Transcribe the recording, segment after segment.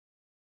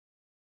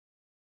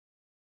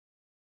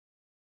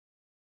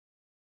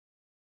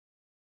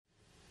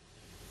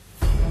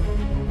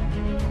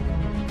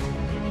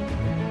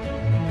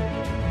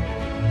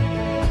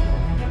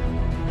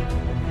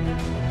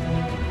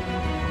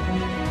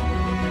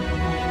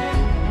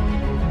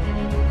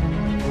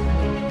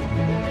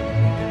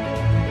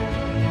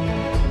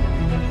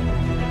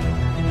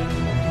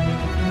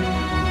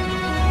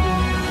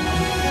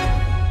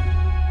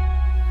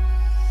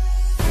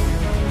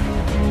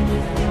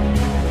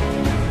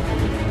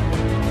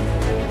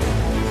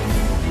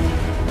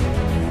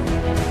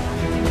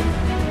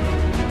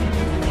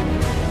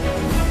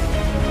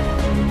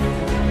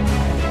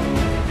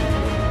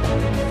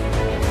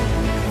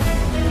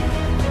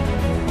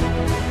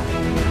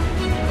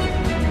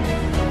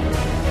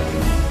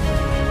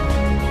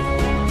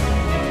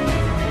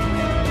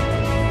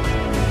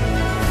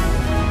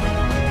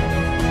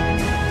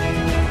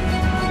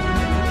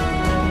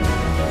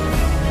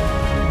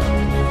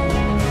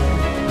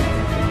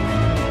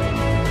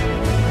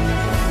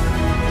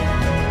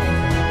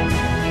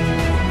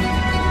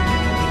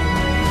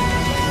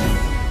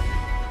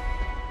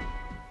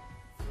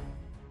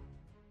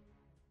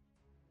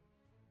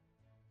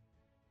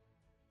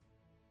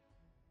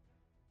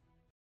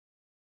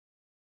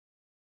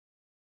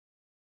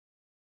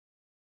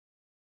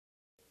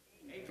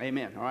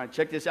Amen. All right,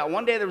 check this out.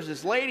 One day there was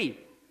this lady,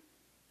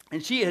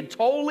 and she had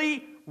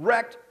totally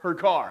wrecked her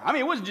car. I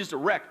mean, it wasn't just a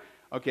wreck,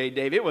 okay,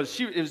 Dave. It was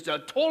a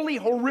totally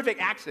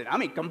horrific accident. I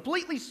mean,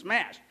 completely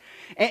smashed.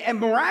 And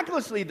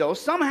miraculously, though,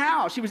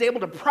 somehow she was able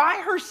to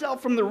pry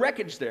herself from the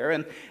wreckage there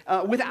and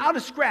without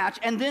a scratch.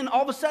 And then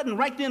all of a sudden,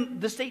 right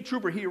then, the state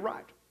trooper, he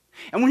arrived.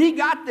 And when he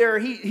got there,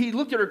 he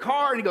looked at her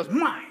car and he goes,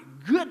 "My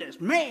goodness,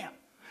 ma'am,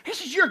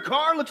 this is your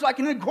car. Looks like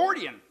an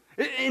accordion.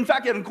 In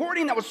fact, an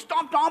accordion that was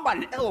stomped on by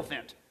an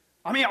elephant.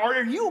 I mean,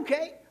 are you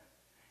okay?"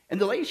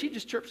 And the lady, she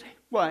just chirps,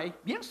 "Why,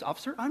 yes,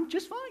 officer, I'm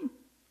just fine."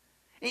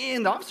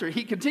 And the officer,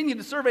 he continued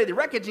to survey the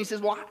wreckage, and he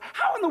says, "Well,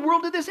 how in the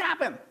world did this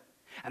happen?"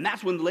 And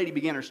that's when the lady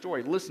began her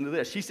story. Listen to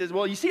this. She says,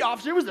 "Well, you see,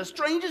 officer, it was the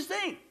strangest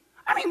thing.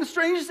 I mean, the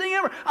strangest thing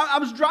ever. I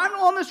was driving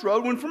along this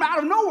road when from out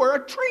of nowhere, a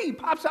tree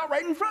pops out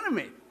right in front of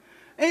me.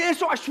 And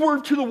so I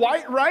swerved to the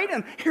right,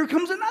 and here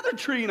comes another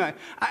tree. And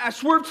I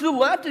swerved to the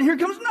left, and here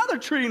comes another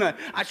tree. And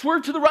I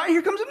swerved to the right,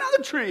 here comes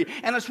another tree.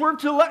 And I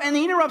swerved to the left, and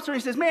he interrupts her.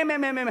 And he says,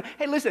 ma'am.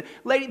 Hey, listen,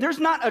 lady, there's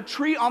not a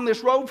tree on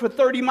this road for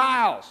 30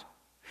 miles.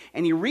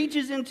 And he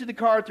reaches into the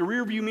car at the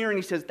rearview mirror, and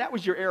he says, "That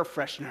was your air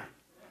freshener."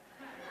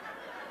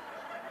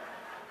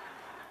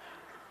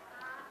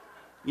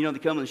 You know, they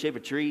come in the shape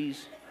of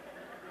trees.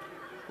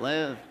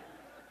 Live.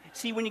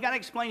 See, when you got to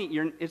explain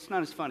it, it's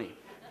not as funny.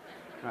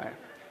 All right.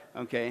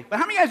 Okay. But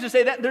how many guys would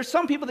say that? There's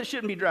some people that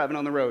shouldn't be driving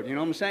on the road. You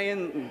know what I'm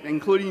saying?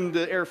 Including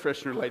the air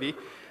freshener lady.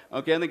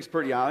 Okay, I think it's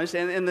pretty honest.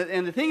 And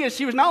the thing is,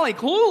 she was not only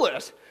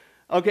clueless,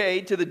 okay,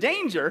 to the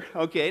danger,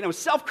 okay, and it was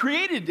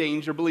self-created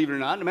danger, believe it or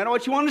not, no matter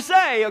what you want to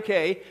say,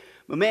 okay,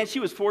 but man, she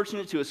was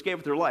fortunate to escape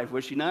with her life,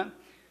 was she not?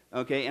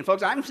 Okay, and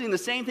folks, I'm seeing the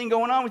same thing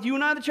going on with you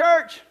and I, the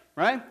church,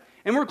 right?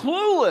 And we're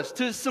clueless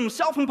to some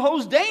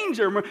self-imposed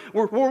danger.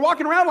 We're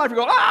walking around life, we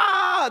go,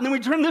 ah, and then we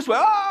turn this way,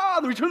 ah,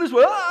 and then we turn this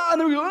way, ah, and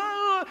then we go,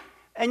 ah.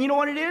 And you know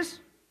what it is?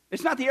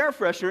 It's not the air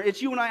freshener,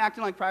 it's you and I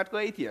acting like practical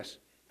atheists.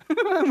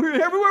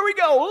 Everywhere we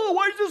go, oh,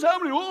 why is this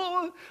happening?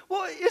 Oh,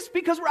 well, it's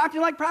because we're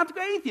acting like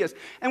practical atheists.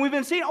 And we've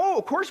been seeing, oh,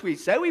 of course we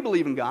say we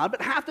believe in God,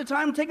 but half the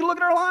time, take a look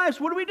at our lives.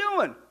 What are we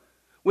doing?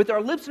 With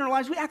our lips and our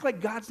lives, we act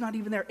like God's not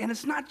even there. And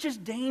it's not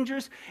just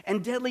dangerous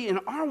and deadly in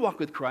our walk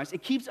with Christ.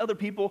 It keeps other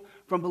people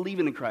from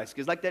believing in Christ.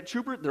 Because like that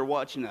trooper, they're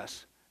watching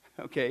us,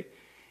 okay?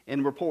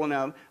 And we're pulling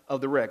out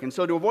of the wreck. And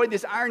so to avoid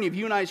this irony of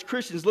you and I as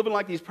Christians living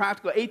like these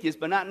practical atheists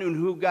but not knowing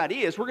who God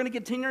is, we're going to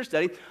continue our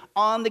study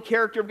on the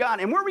character of God.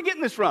 And where are we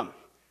getting this from?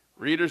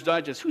 Reader's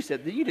Digest. Who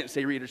said that? You didn't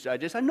say Reader's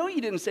Digest. I know you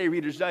didn't say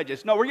Reader's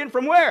Digest. No, we're getting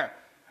from where?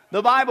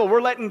 The Bible.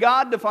 We're letting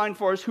God define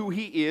for us who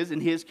He is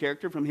and His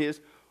character from His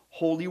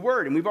holy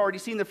word. And we've already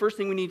seen the first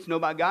thing we need to know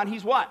about God.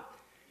 He's what?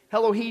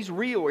 Hello, He's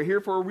real. We're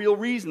here for a real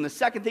reason. The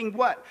second thing,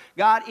 what?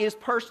 God is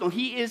personal.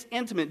 He is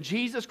intimate.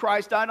 Jesus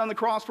Christ died on the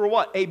cross for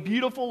what? A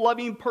beautiful,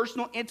 loving,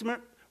 personal,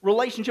 intimate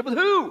relationship with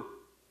who?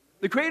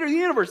 The creator of the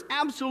universe.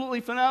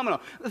 Absolutely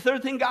phenomenal. The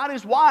third thing, God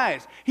is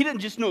wise. He doesn't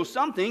just know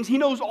some things. He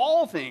knows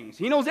all things.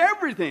 He knows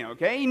everything,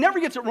 okay? He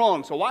never gets it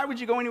wrong. So why would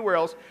you go anywhere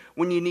else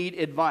when you need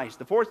advice?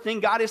 The fourth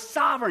thing, God is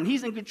sovereign.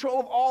 He's in control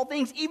of all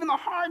things, even the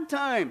hard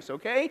times,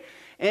 okay?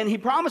 And He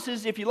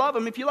promises if you love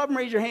Him,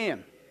 raise your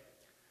hand.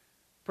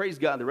 Praise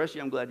God. The rest of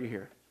you, I'm glad you're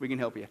here. We can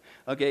help you.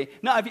 Okay?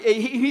 Now,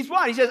 He's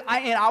what? He says,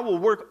 I will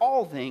work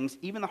all things,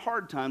 even the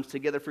hard times,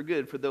 together for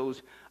good for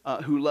those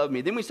who love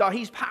me. Then we saw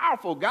He's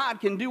powerful.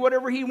 God can do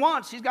whatever He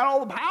wants. He's got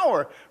all the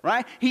power,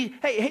 right?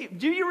 Hey,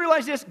 do you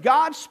realize this?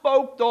 God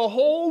spoke the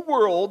whole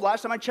world.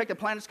 Last time I checked, the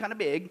planet's kind of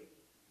big.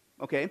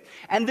 Okay?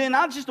 And then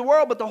not just the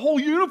world, but the whole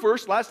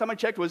universe, last time I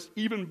checked, was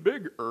even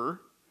bigger.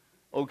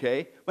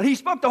 Okay? But He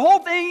spoke the whole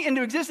thing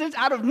into existence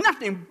out of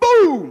nothing.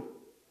 Boom!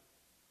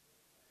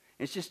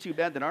 It's just too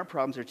bad that our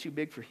problems are too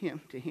big for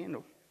Him to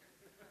handle.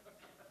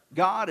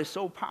 God is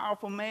so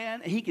powerful,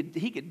 man. He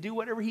could do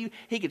whatever He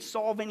could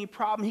solve any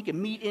problem. He could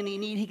meet any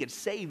need. He could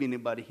save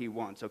anybody He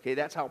wants. Okay,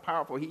 that's how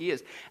powerful He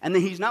is. And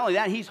then He's not only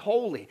that, He's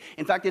holy.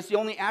 In fact, it's the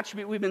only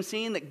attribute we've been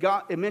seeing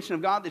that a mention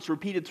of God that's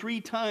repeated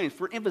 3 times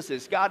for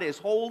emphasis. God is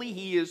holy.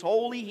 He is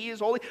holy. He is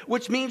holy,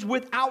 which means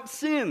without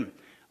sin.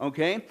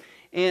 Okay.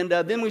 And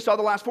then we saw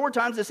the last 4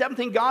 times. The 7th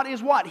thing, God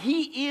is what?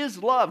 He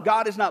is love.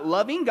 God is not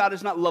loving. God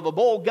is not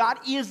lovable. God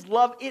is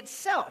love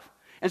itself.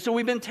 And so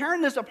we've been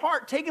tearing this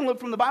apart, taking a look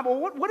from the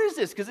Bible. What is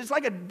this? Because it's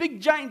like a big,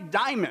 giant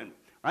diamond,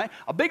 right?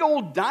 A big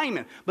old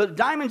diamond. But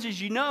diamonds, as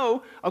you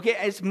know, okay,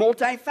 it's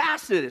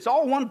multifaceted. It's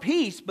all one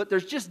piece, but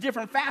there's just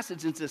different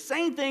facets. It's the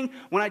same thing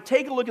when I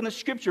take a look in the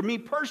Scripture, me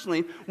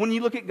personally, when you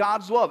look at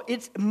God's love.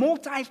 It's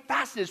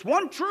multifaceted. It's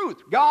one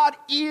truth. God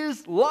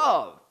is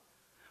love.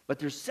 But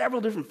there's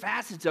several different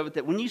facets of it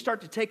that when you start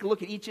to take a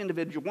look at each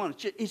individual one,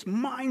 it's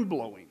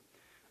mind-blowing,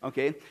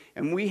 okay?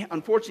 And we,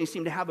 unfortunately,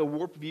 seem to have a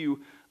warped view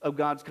of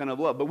God's kind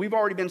of love. But we've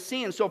already been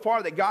seeing so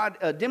far that God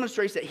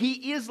demonstrates that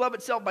He is love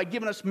itself by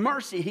giving us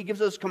mercy. He gives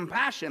us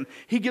compassion.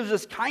 He gives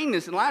us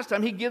kindness. And last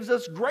time, He gives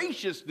us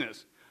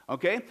graciousness,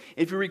 okay?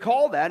 If you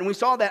recall that, and we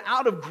saw that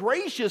out of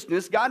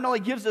graciousness, God not only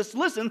gives us,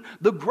 listen,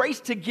 the grace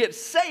to get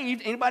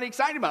saved. Anybody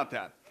excited about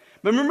that?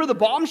 But remember the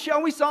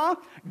bombshell we saw?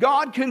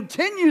 God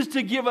continues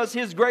to give us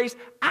His grace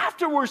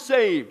after we're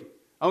saved.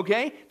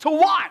 Okay? To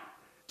what?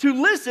 to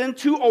listen,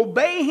 to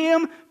obey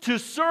him, to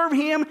serve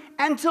him,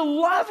 and to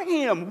love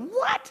him.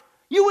 What?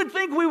 You would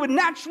think we would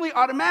naturally,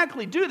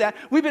 automatically do that.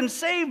 We've been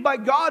saved by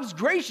God's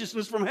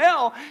graciousness from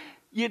hell.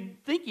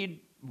 You'd think you'd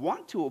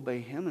want to obey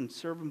him and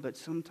serve him, but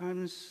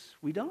sometimes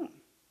we don't.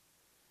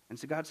 And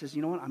so God says,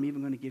 you know what? I'm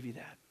even going to give you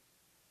that.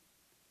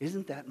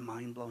 Isn't that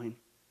mind-blowing?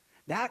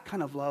 That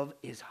kind of love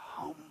is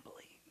humbling.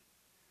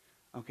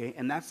 Okay,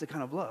 and that's the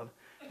kind of love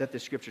that the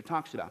scripture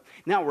talks about.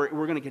 Now, we're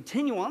going to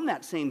continue on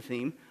that same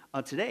theme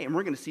today, and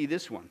we're going to see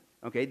this one.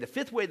 Okay, the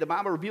fifth way the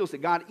Bible reveals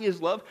that God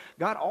is love,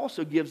 God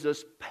also gives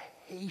us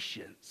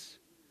patience,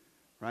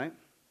 right?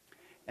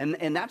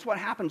 And that's what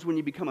happens when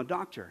you become a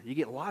doctor. You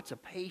get lots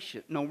of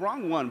patience. No,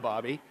 wrong one,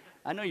 Bobby.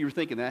 I know you were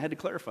thinking that. I had to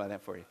clarify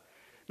that for you.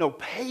 No,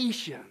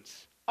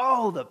 patience.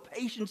 Oh, the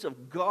patience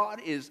of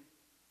God is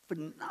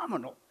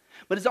phenomenal.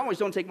 But as always,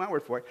 don't take my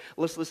word for it.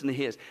 Let's listen to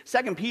his.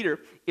 2 Peter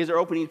is our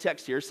opening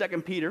text here.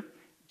 2 Peter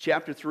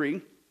chapter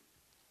 3.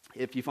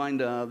 If you find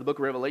the book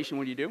of Revelation,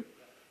 what do?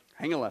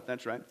 Hang a left,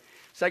 that's right.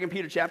 2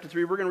 Peter chapter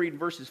 3, we're going to read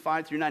verses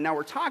 5 through 9. Now,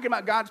 we're talking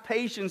about God's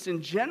patience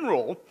in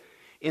general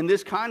in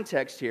this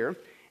context here.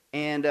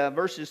 And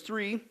verses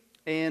 3,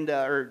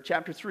 or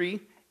chapter 3,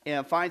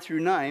 5 through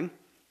 9.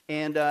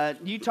 And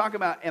you talk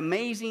about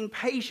amazing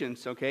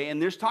patience, okay?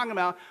 And there's talking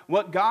about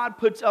what God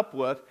puts up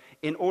with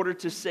in order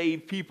to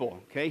save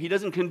people, okay? He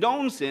doesn't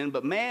condone sin,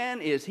 but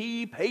man, is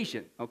he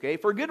patient, okay?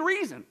 For good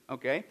reason,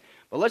 okay?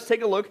 But let's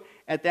take a look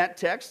at that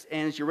text.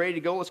 And as you're ready to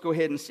go, let's go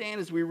ahead and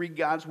stand as we read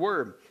God's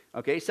word.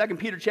 Okay, 2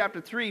 Peter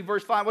chapter 3,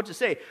 verse 5, what's it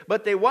say?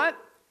 But they what?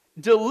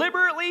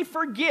 Deliberately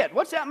forget.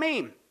 What's that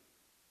mean?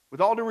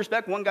 With all due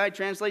respect, one guy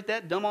translate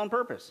that, dumb on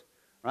purpose,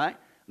 right?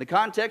 The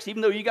context,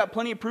 even though you got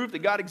plenty of proof that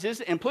God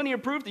exists and plenty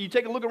of proof that you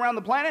take a look around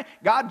the planet,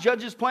 God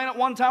judges planet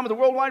one time with a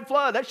worldwide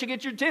flood. That should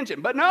get your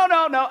attention. But no,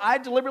 I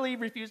deliberately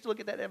refuse to look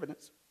at that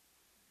evidence.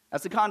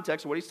 That's the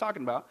context of what he's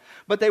talking about.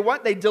 But they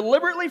what? They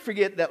deliberately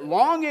forget that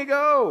long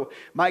ago,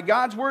 by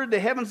God's word, the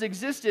heavens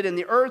existed and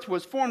the earth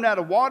was formed out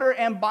of water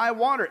and by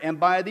water. And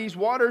by these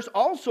waters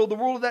also the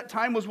world of that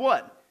time was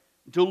what?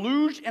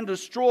 Deluged and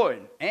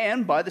destroyed.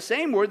 And by the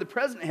same word, the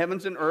present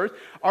heavens and earth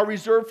are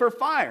reserved for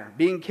fire,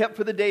 being kept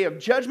for the day of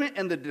judgment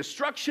and the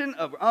destruction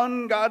of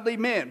ungodly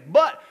men.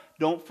 But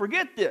don't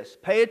forget this.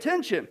 Pay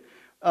attention.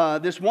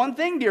 This one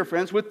thing, dear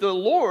friends, with the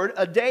Lord,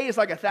 a day is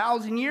like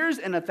 1,000 years,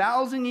 and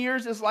 1,000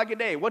 years is like a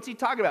day. What's he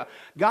talking about?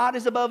 God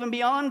is above and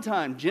beyond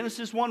time.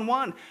 Genesis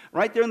 1:1,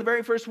 right there in the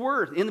very first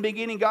word. In the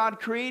beginning, God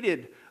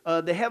created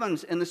the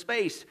heavens and the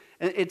space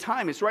and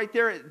time. It's right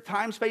there,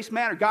 time, space,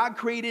 matter. God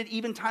created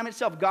even time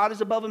itself. God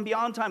is above and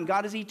beyond time.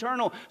 God is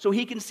eternal, so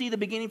he can see the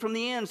beginning from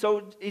the end.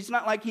 So it's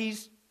not like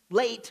he's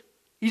late.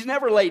 He's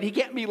never late. He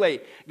can't be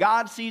late.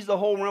 God sees the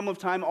whole realm of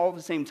time all at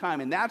the same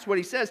time. And that's what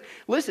he says.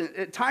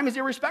 Listen, time is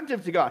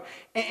irrespective to God.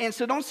 And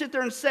so don't sit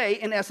there and say,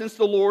 in essence,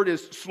 the Lord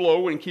is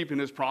slow in keeping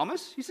his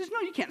promise. He says, no,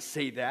 you can't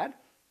say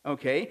that.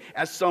 Okay?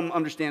 As some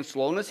understand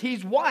slowness.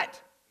 He's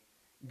what?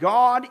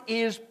 God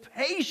is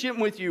patient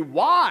with you.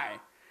 Why?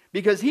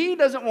 Because he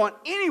doesn't want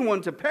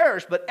anyone to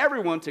perish, but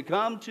everyone to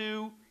come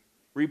to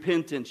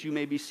repentance. You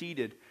may be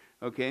seated.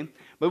 Okay,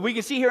 but we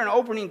can see here in the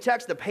opening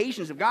text the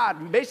patience of God.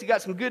 We basically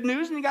got some good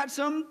news and you got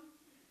some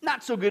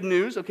not so good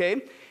news,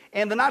 okay?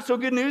 And the not so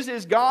good news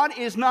is God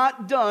is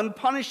not done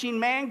punishing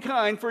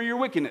mankind for your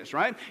wickedness,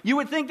 right? You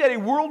would think that a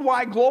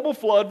worldwide global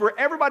flood where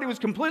everybody was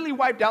completely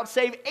wiped out,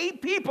 save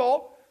 8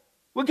 people,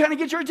 would kind of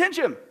get your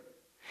attention.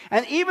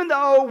 And even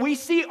though we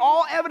see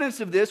all evidence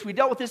of this, we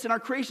dealt with this in our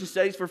creation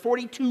studies for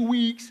 42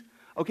 weeks,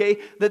 okay,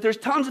 that there's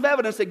tons of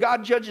evidence that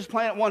God judges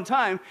planet one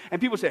time,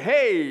 and people say,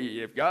 hey,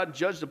 if God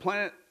judged the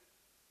planet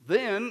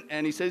then,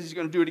 and he says he's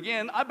going to do it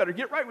again, I better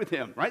get right with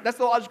him, right? That's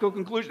the logical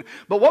conclusion.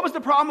 But what was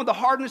the problem with the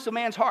hardness of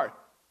man's heart?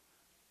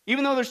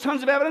 Even though there's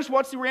tons of evidence,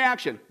 what's the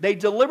reaction? They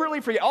deliberately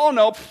forget, oh,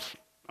 no,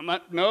 I'm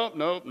not, no.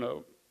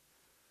 I'm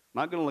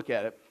not going to look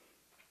at it.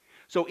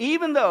 So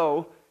even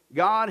though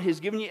God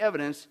has given you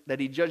evidence that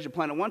he judged the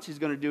planet once, he's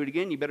going to do it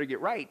again, you better get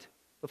right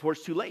before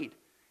it's too late.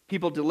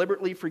 People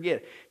deliberately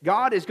forget.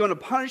 God is going to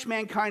punish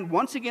mankind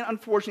once again,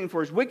 unfortunately, for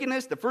his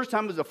wickedness. The first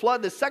time was a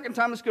flood. The second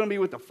time it's going to be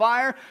with the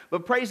fire.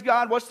 But praise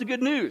God, what's the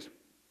good news?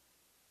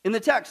 In the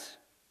text,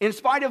 in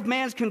spite of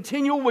man's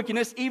continual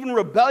wickedness, even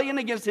rebellion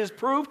against his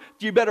proof,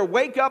 you better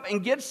wake up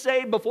and get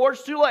saved before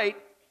it's too late.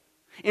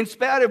 In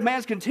spite of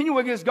man's continual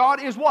wickedness,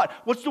 God is what?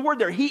 What's the word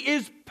there? He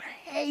is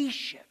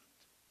patient.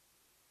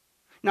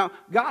 Now,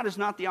 God is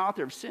not the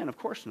author of sin. Of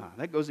course not.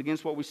 That goes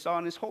against what we saw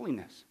in his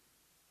holiness.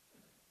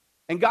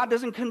 And God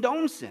doesn't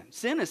condone sin.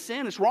 Sin is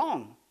sin. It's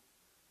wrong.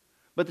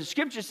 But the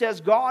scripture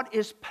says God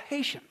is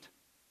patient.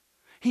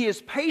 He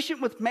is patient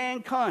with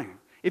mankind.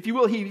 If you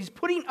will, he's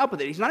putting up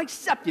with it. He's not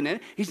accepting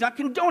it. He's not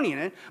condoning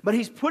it. But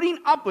he's putting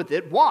up with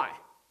it. Why?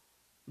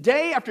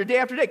 Day after day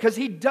after day. Because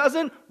he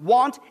doesn't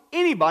want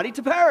anybody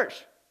to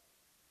perish.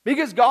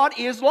 Because God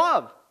is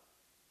love.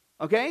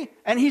 Okay?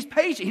 And he's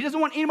patient. He doesn't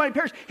want anybody to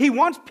perish. He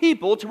wants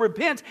people to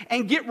repent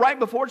and get right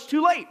before it's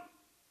too late.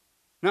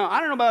 Now,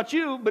 I don't know about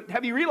you, but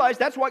have you realized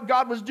that's what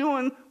God was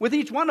doing with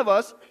each one of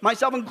us,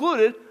 myself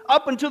included,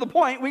 up until the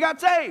point we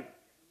got saved?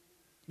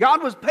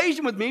 God was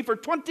patient with me for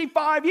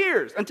 25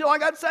 years until I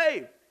got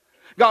saved.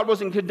 God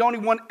wasn't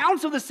condoning 1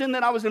 ounce of the sin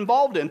that I was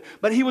involved in,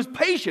 but he was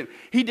patient.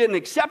 He didn't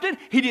accept it.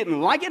 He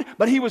didn't like it,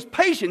 but he was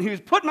patient. He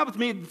was putting up with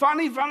me.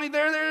 Finally,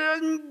 there,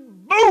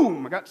 and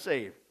boom, I got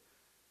saved.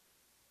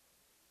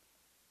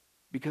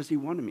 Because he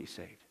wanted me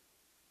saved.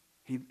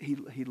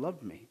 He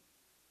loved me.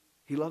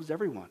 He loves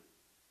everyone.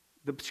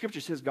 The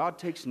scripture says God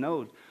takes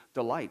no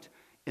delight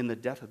in the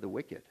death of the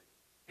wicked.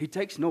 He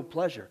takes no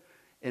pleasure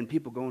in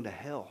people going to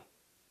hell.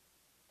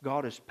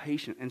 God is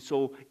patient. And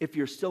so if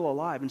you're still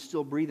alive and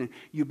still breathing,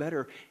 you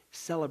better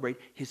celebrate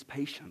his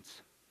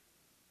patience.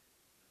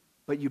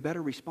 But you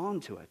better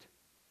respond to it.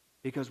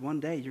 Because one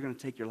day you're going to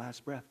take your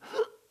last breath.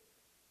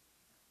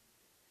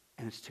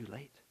 And it's too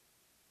late.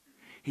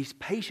 He's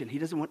patient. He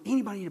doesn't want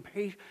anybody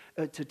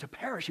to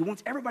perish. He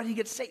wants everybody to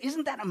get saved.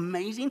 Isn't that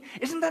amazing?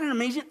 Isn't that an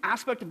amazing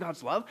aspect of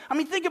God's love? I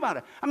mean, think about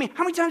it. I mean,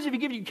 how many times have you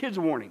given your kids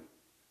a warning?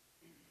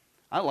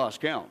 I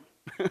lost count.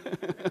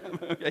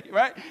 Okay,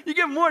 right? You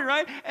give them warning,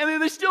 right? And then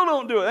they still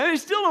don't do it. And they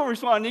still don't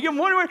respond. You give them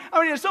warning.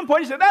 I mean, at some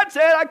point you say, that's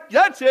it.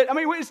 That's it. I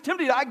mean, it's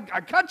tempting. I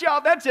cut you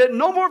off. That's it.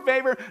 No more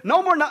favor.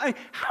 No more nothing.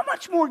 How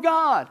much more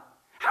God?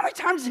 How many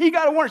times has he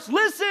got to warn us?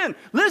 Listen,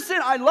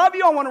 I love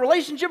you. I want a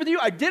relationship with you.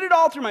 I did it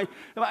all through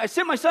I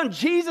sent my son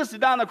Jesus to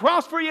die on the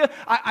cross for you.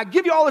 I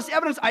give you all this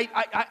evidence.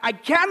 I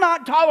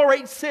cannot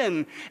tolerate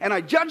sin. And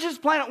I judged this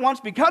planet once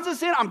because of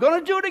sin. I'm going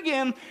to do it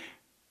again.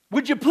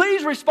 Would you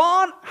please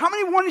respond? How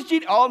many warnings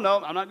did you? Oh, no,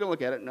 I'm not going to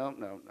look at it. No.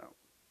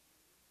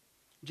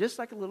 Just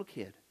like a little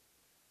kid,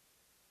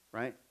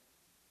 right?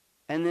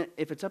 And then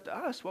if it's up to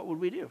us, what would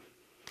we do?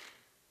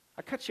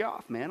 I cut you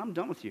off, man. I'm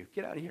done with you.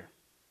 Get out of here.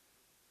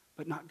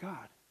 But not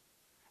God.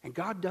 And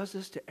God does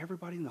this to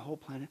everybody in the whole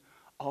planet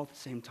all at the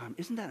same time.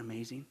 Isn't that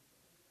amazing?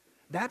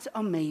 That's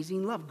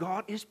amazing love.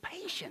 God is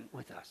patient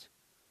with us.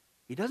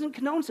 He doesn't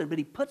condone sin, but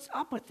he puts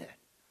up with it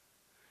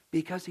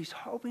because he's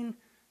hoping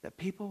that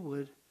people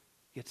would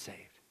get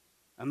saved.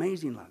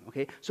 Amazing love,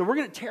 okay? So we're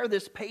going to tear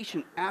this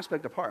patient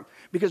aspect apart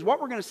because what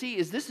we're going to see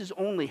is this is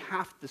only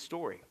half the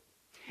story.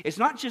 It's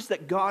not just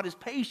that God is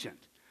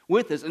patient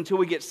with us until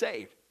we get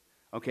saved,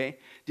 okay?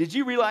 Did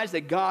you realize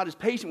that God is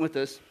patient with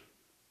us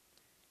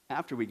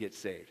after we get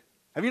saved?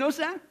 Have you noticed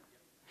that?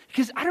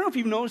 Because I don't know if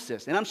you've noticed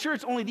this, and I'm sure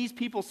it's only these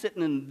people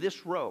sitting in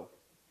this row.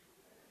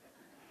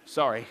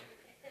 Sorry.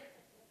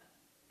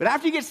 But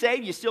after you get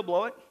saved, you still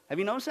blow it. Have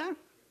you noticed that?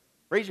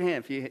 Raise your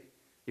hand if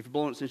you've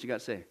blown it since you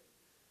got saved.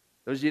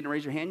 Those of you who didn't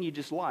raise your hand, you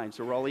just lied,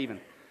 so we're all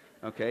even.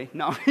 Okay?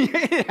 No,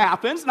 it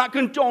happens. Not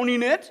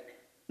condoning it.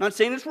 Not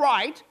saying it's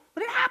right,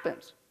 but it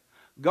happens.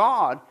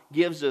 God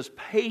gives us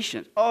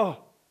patience.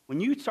 Oh, when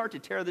you start to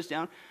tear this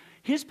down,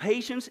 his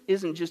patience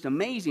isn't just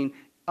amazing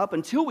up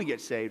until we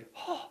get saved.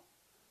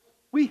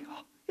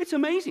 It's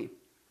amazing,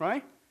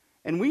 right?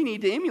 And we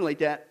need to emulate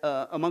that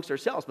amongst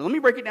ourselves. But let me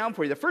break it down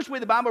for you. The first way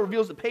the Bible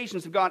reveals the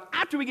patience of God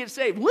after we get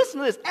saved,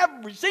 listen to this,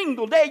 every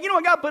single day. You know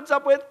what God puts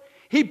up with?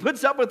 He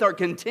puts up with our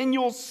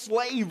continual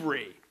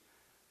slavery.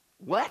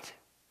 What?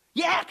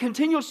 Yeah,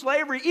 continual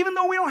slavery, even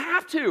though we don't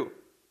have to.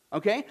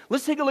 Okay?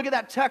 Let's take a look at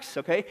that text,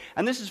 okay?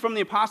 And this is from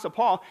the Apostle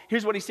Paul.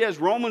 Here's what he says,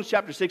 Romans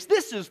chapter 6.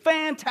 This is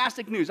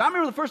fantastic news. I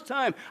remember the first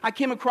time I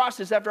came across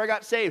this after I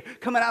got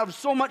saved, coming out of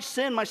so much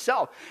sin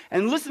myself.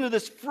 And listen to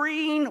this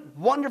freeing,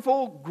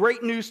 wonderful,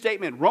 great news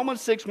statement.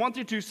 Romans 6, 1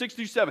 through 2, 6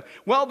 through 7.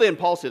 Well then,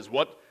 Paul says,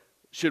 what?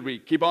 Should we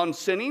keep on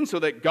sinning so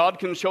that God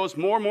can show us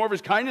more and more of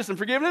his kindness and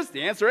forgiveness?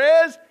 The answer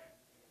is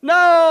no.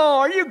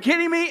 Are you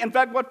kidding me? In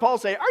fact, what Paul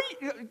say?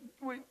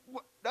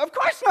 Of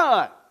course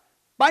not.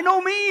 By no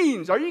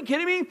means. Are you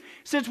kidding me?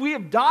 Since we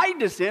have died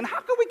to sin,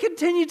 how can we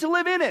continue to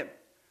live in it?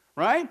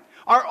 Right?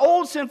 Our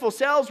old sinful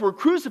selves were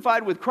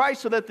crucified with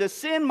Christ so that the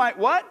sin might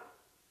what?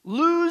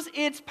 Lose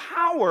its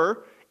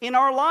power in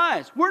our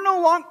lives. We're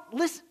no longer,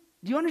 listen,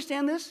 do you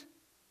understand this?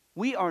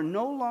 We are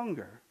no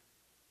longer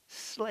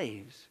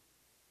slaves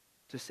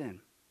to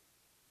sin.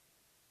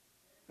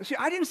 See,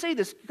 I didn't say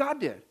this, God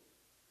did.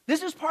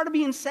 This is part of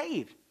being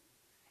saved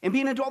and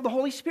being indwelt with the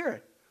Holy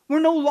Spirit. We're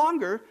no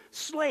longer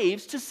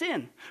slaves to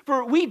sin.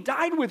 For we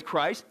died with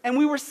Christ and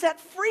we were set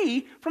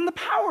free from the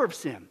power of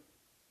sin. And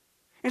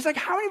it's like,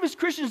 how many of us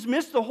Christians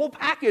miss the whole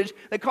package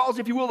that calls,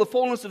 if you will, the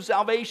fullness of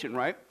salvation,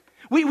 right?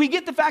 We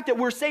get the fact that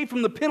we're saved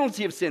from the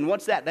penalty of sin.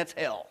 What's that? That's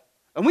hell.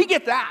 And we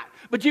get that.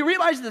 But do you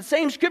realize that the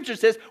same scripture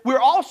says we're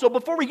also,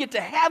 before we get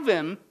to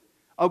heaven,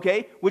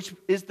 okay, which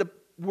is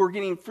we're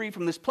getting free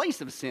from this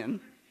place of sin.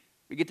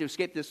 We get to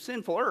escape this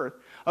sinful earth.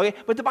 Okay,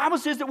 but the Bible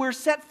says that we're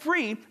set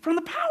free from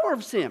the power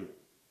of sin.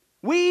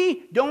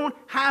 We don't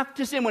have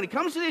to sin. When it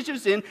comes to the issue of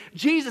sin,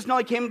 Jesus not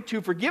only came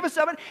to forgive us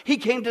of it, he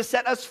came to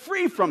set us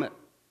free from it.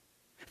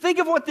 Think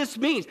of what this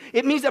means.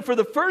 It means that for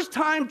the first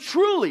time,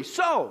 truly,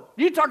 so,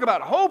 you talk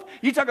about hope,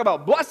 you talk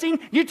about blessing,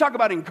 you talk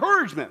about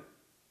encouragement.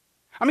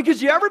 I mean,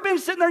 because you ever been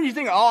sitting there and you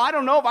think, oh, I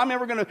don't know if I'm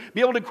ever going to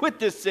be able to quit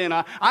this sin.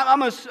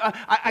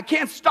 I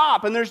can't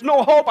stop and there's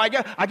no hope.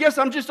 I guess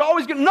I'm just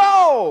always going to,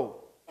 no!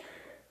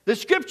 The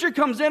scripture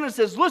comes in and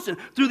says, listen,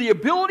 through the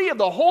ability of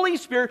the Holy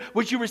Spirit,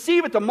 which you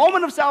receive at the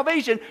moment of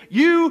salvation,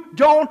 you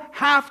don't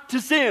have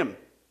to sin.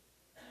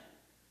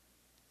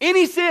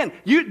 Any sin.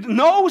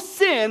 No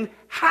sin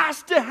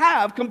has to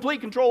have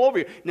complete control over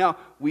you. Now,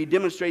 we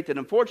demonstrate that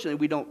unfortunately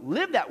we don't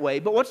live that way,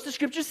 but what's the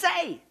scripture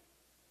say?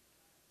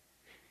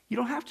 You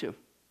don't have to.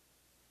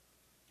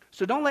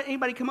 So don't let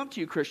anybody come up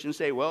to you, Christian, and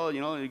say, well,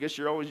 I guess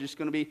you're always just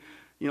going to be,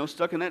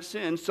 stuck in that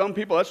sin. Some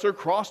people, that's their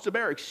cross to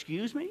bear.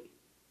 Excuse me?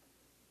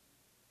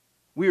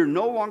 We are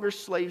no longer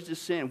slaves to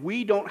sin.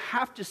 We don't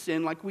have to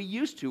sin like we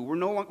used to.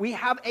 We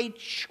have a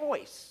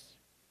choice.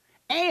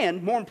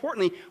 And, more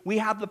importantly, we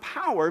have the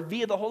power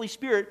via the Holy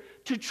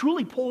Spirit to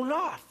truly pull it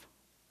off.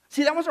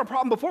 See, that was our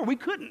problem before. We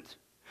couldn't.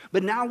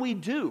 But now we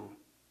do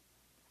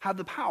have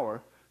the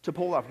power to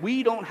pull it off.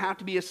 We don't have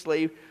to be a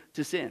slave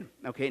to sin.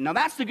 Okay? Now,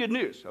 that's the good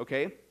news.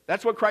 Okay?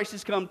 That's what Christ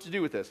has come to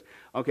do with this.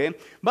 Okay?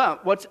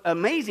 But what's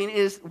amazing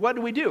is, what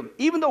do?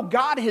 Even though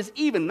God has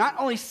even not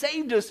only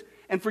saved us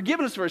and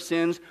forgiven us for our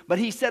sins, but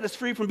he set us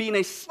free from being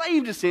a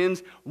slave to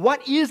sins,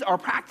 what is our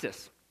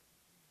practice?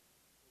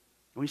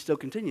 We still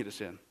continue to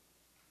sin.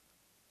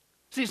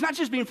 See, it's not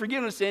just being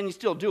forgiven of sin, you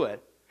still do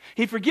it.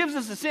 He forgives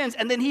us the sins,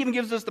 and then he even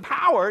gives us the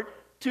power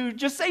to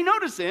just say no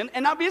to sin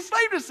and not be a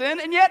slave to sin,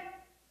 and yet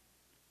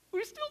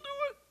we still do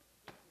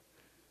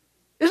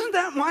it. Isn't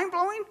that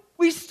mind-blowing?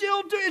 We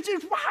still do it. It's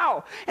just,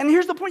 wow. And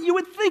here's the point. You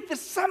would think that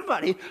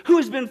somebody who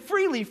has been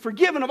freely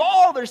forgiven of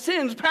all their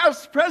sins,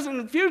 past, present,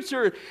 and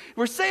future,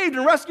 were saved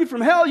and rescued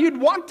from hell, you'd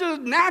want to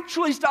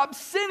naturally stop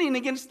sinning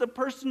against the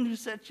person who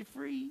set you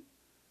free.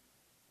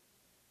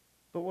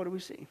 But what do we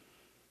see?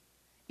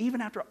 Even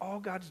after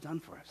all God's done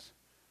for us,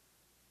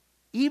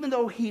 even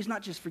though he's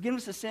not just forgiven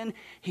us of sin,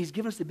 he's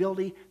given us the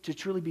ability to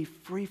truly be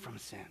free from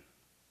sin.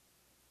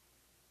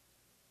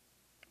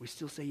 We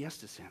still say yes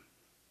to sin.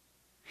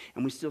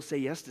 And we still say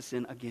yes to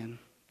sin again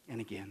and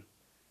again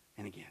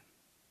and again.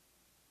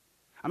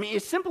 I mean,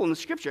 it's simple in the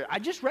scripture. I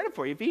just read it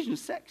for you,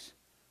 Ephesians 6.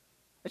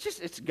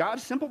 It's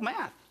God's simple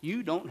math.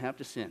 You don't have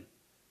to sin.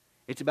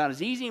 It's about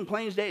as easy and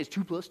plain as day as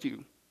 2 +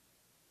 2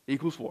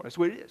 = 4. That's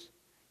what it is.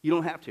 You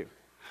don't have to.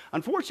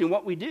 Unfortunately,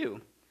 what we do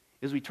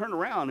is we turn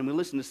around and we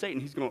listen to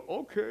Satan. He's going,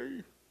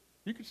 okay,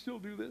 you can still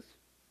do this.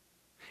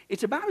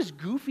 It's about as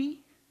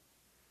goofy,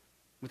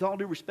 with all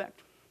due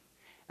respect,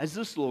 as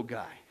this little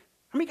guy.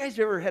 How many guys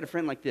have ever had a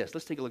friend like this?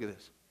 Let's take a look at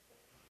this.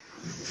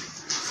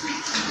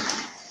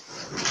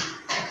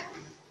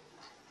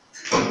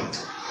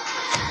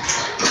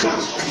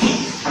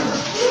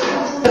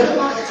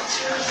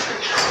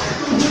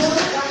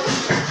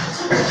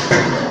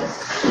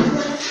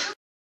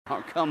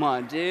 Oh, come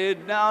on,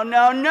 dude.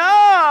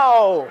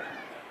 No.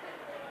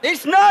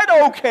 It's not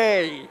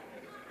okay.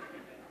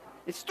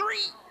 It's 3.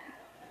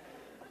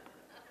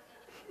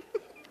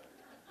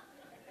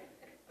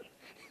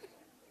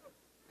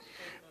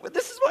 But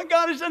this is what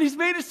God has done. He's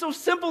made it so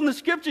simple in the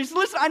scriptures.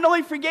 Listen, I know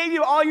he forgave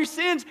you all your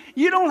sins.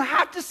 You don't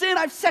have to sin.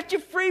 I've set you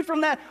free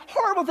from that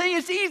horrible thing.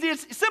 It's easy.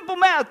 It's simple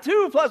math.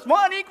 2 + 1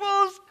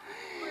 =.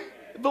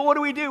 But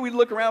what do? We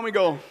look around and we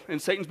go,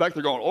 and Satan's back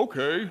there going,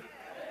 okay.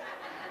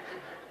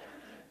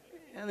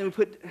 And then we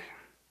put,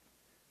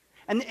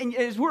 and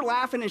as we're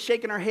laughing and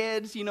shaking our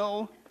heads,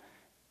 I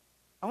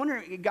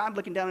wonder, God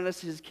looking down at us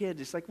as his kids,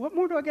 it's like, what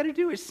more do I got to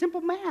do? It's simple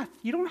math.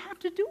 You don't have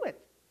to do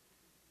it.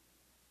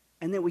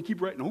 And then we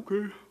keep writing,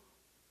 okay.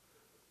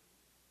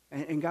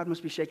 And God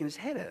must be shaking his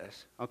head at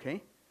us, okay?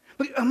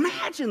 But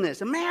imagine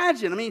this.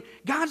 Imagine. I mean,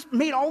 God's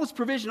made all this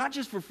provision, not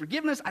just for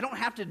forgiveness. I don't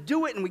have to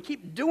do it, and we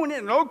keep doing it,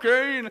 and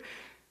okay.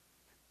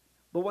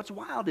 But what's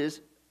wild is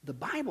the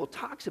Bible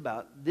talks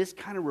about this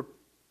kind of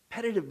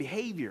repetitive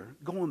behavior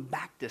going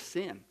back to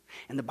sin.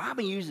 And the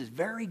Bible uses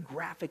very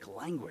graphic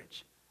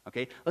language.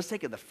 Okay, let's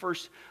take the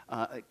first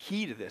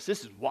key to this.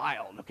 This is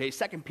wild. Okay,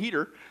 2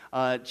 Peter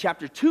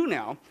chapter 2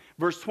 now,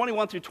 verse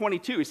 21 through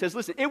 22. He says,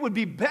 listen, it would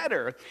be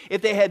better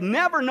if they had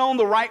never known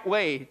the right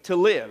way to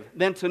live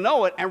than to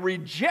know it and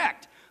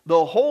reject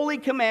the holy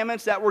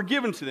commandments that were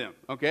given to them.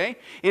 Okay,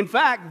 in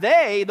fact,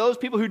 those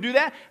people who do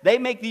that, they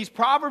make these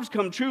proverbs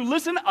come true.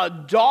 Listen, a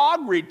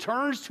dog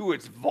returns to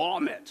its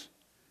vomit.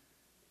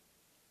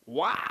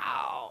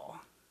 Wow,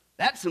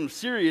 that's some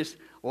serious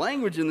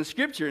language in the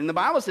scripture. And the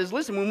Bible says,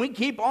 listen, when we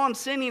keep on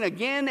sinning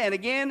again and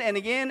again and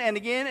again and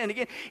again and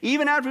again,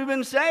 even after we've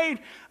been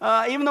saved,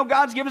 even though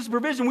God's given us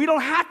provision, we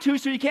don't have to,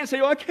 so you can't say,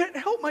 oh, I can't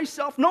help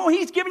myself. No,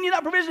 he's giving you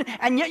that provision,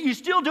 and yet you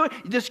still do it.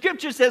 The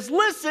scripture says,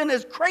 listen,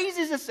 as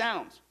crazy as it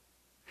sounds,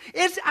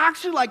 it's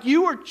actually like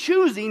you are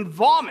choosing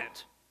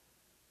vomit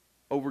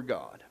over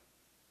God.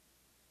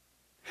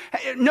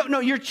 No,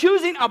 you're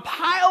choosing a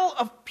pile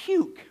of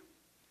puke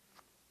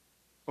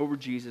over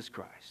Jesus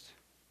Christ.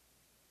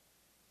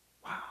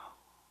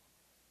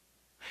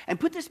 And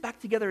put this back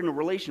together in the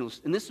relational,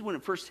 and this is when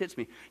it first hits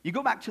me. You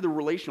go back to the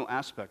relational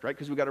aspect, right?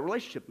 Because we've got a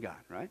relationship with God,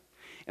 right?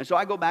 And so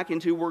I go back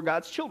into we're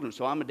God's children.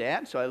 So I'm a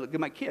dad, so I look at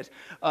my kids.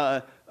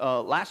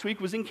 Last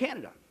week was in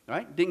Canada,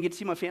 right? Didn't get to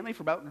see my family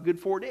for about a good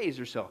 4 days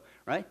or so,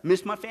 right?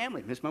 Missed my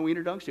family. Missed my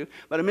wiener dogs too.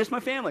 But I missed my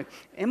family.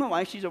 And my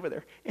wife, she's over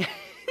there.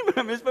 But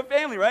I miss my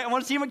family, right? I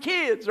want to see my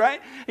kids,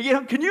 right?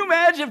 And, can you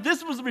imagine if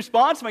this was the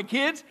response to my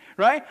kids,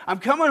 right? I'm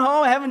coming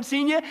home, I haven't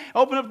seen you,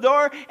 open up the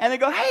door, and they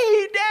go,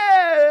 hey,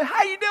 Dad,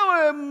 how you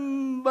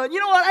doing? but you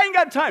know what? I ain't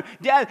got time.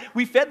 Dad,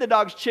 we fed the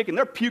dogs chicken.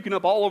 They're puking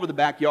up all over the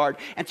backyard.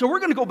 And so we're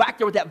going to go back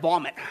there with that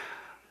vomit.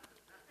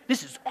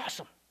 This is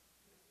awesome.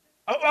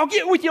 I'll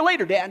get with you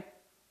later, Dad.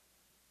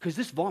 Because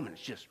this vomit is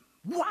just,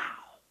 wow.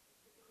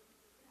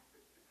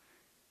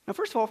 Now,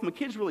 first of all, if my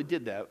kids really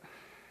did that,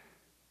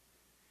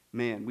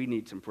 man, we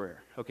need some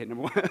prayer. Okay,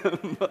 number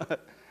one.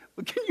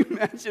 But can you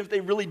imagine if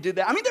they really did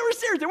that? I mean, they were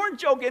serious. They weren't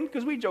joking,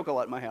 because we joke a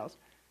lot in my house.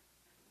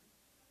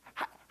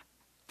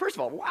 First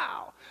of all,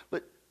 wow.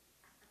 But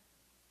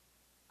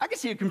I can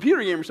see a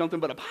computer game or something,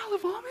 but a pile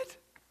of vomit?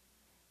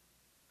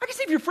 I can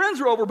see if your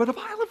friends are over, but a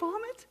pile of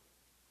vomit?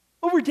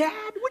 Over Dad?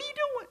 What are you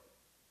doing?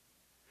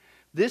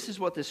 This is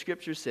what the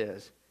scripture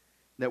says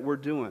that we're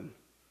doing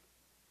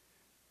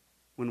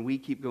when we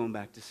keep going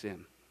back to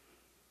sin.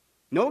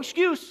 No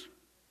excuse,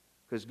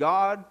 because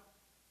God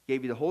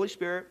gave you the Holy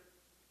Spirit.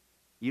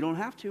 You don't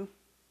have to.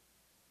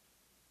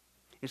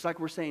 It's like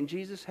we're saying,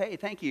 Jesus, hey,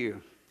 thank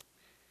you.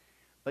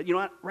 But you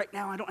know what? Right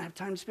now, I don't have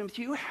time to spend with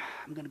you.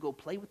 I'm going to go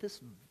play with this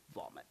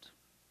vomit.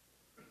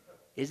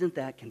 Isn't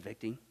that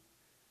convicting?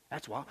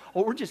 That's wild.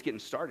 Oh, we're just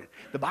getting started.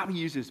 The Bible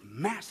uses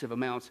massive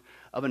amounts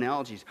of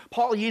analogies.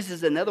 Paul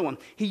uses another one.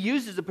 He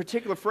uses a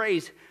particular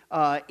phrase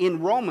in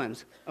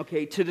Romans,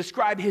 okay, to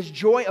describe his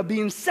joy of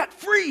being set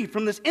free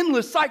from this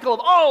endless cycle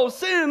of,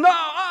 sin,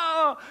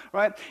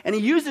 right? And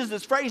he uses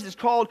this phrase. It's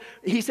called,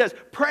 he says,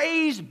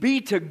 praise be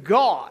to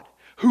God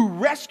who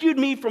rescued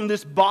me from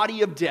this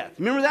body of death.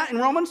 Remember that in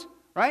Romans?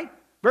 Right?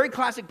 Very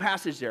classic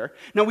passage there.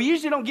 Now, we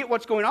usually don't get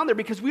what's going on there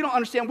because we don't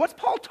understand what's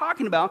Paul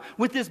talking about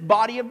with this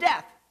body of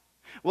death.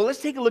 Well, let's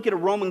take a look at a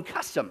Roman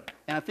custom,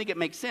 and I think it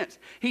makes sense.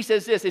 He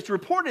says this, it's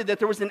reported that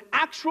there was an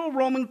actual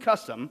Roman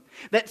custom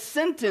that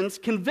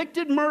sentenced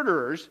convicted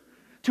murderers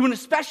to an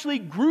especially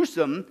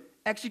gruesome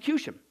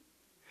execution.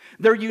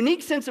 Their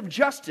unique sense of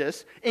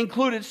justice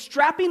included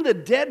strapping the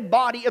dead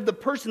body of the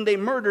person they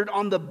murdered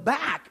on the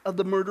back of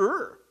the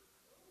murderer.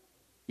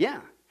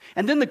 Yeah.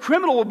 And then the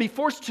criminal will be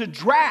forced to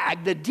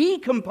drag the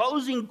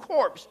decomposing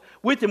corpse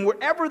with him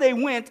wherever they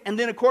went. And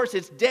then, of course,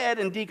 it's dead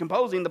and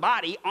decomposing, the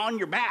body on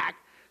your back,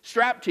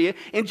 strapped to you.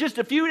 In just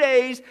a few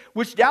days,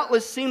 which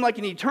doubtless seemed like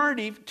an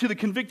eternity to the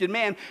convicted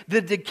man,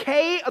 the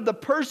decay of the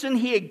person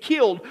he had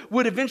killed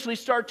would eventually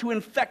start to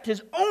infect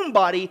his own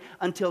body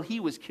until he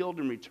was killed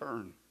in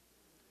return.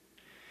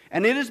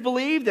 And it is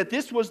believed that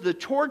this was the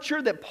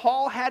torture that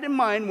Paul had in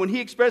mind when he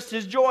expressed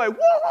his joy.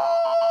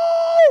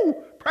 Woo!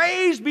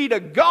 Praise be to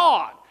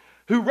God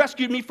who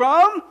rescued me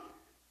from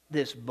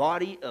this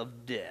body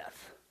of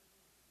death.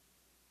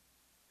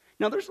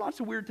 Now, there's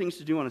lots of weird things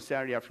to do on a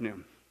Saturday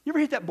afternoon. You ever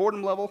hit that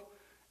boredom level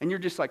and you're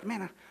just like,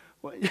 man,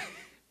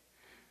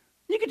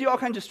 you could do all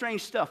kinds of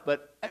strange stuff,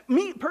 but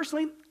me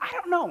personally, I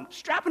don't know.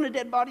 Strapping a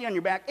dead body on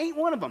your back ain't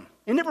one of them.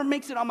 It never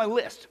makes it on my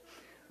list,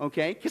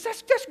 okay? Because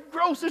that's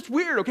gross, that's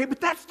weird, okay? But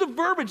that's the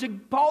verbiage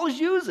that Paul is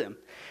using.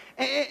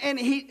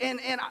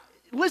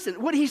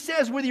 Listen, what he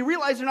says, whether you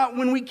realize it or not,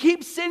 when we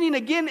keep sinning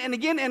again and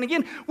again and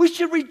again, we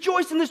should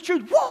rejoice in this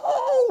truth.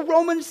 Whoa!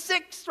 Romans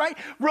 6, right?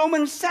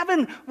 Romans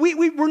 7,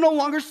 we're no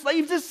longer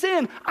slaves of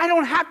sin. I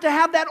don't have to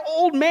have that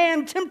old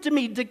man tempting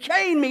me,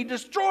 decaying me,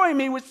 destroying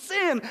me with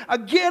sin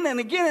again and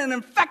again and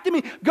infecting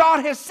me.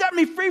 God has set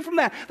me free from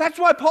that. That's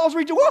why Paul's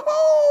reaching,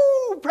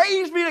 whoa!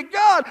 Praise be to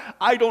God.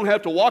 I don't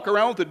have to walk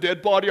around with a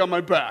dead body on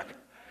my back.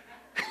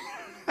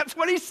 That's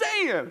what he's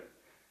saying.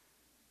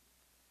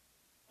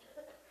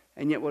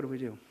 And yet, what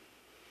do?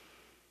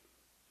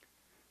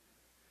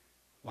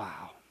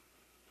 Wow.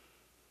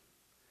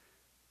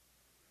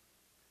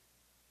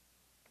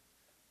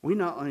 We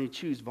not only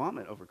choose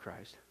vomit over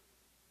Christ.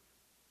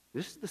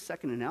 This is the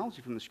second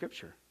analogy from the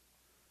scripture.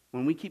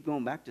 When we keep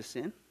going back to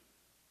sin,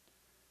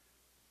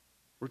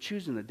 we're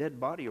choosing a dead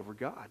body over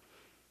God.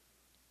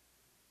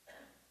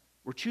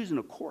 We're choosing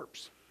a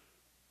corpse,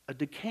 a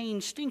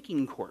decaying,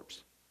 stinking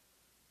corpse,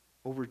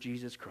 over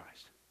Jesus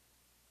Christ.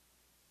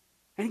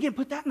 And again,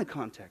 put that in the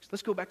context.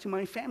 Let's go back to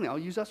my family. I'll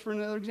use us for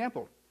another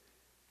example.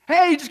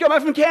 Hey, just got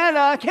back from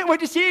Canada. Can't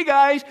wait to see you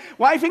guys.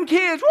 Wife and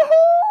kids.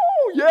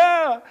 Woohoo!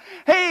 Yeah.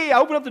 Hey, I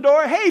open up the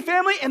door. Hey,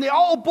 family. And they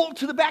all bolt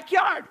to the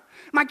backyard.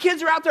 My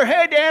kids are out there.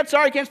 Hey, Dad,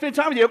 sorry I can't spend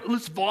time with you.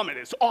 Let's vomit.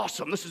 It's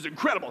awesome. This is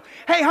incredible.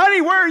 Hey,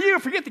 honey, where are you?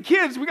 Forget the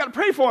kids. We got to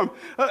pray for them.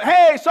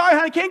 Hey, sorry,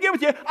 honey, can't get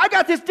with you. I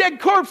got this dead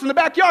corpse in the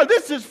backyard.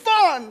 This is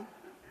fun.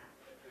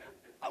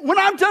 When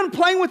I'm done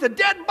playing with a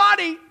dead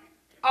body,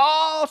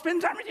 I'll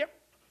spend time with you.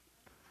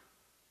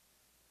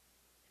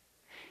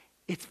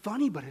 It's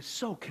funny, but it's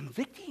so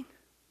convicting.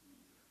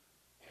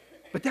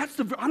 But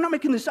I'm not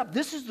making this up.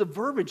 This is the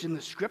verbiage in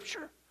the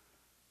scripture.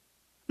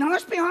 Now,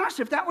 let's be honest.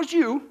 If that was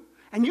you,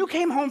 and you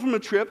came home from a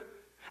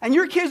trip, and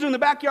your kids are in the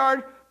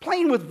backyard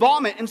playing with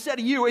vomit instead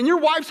of you, and your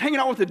wife's hanging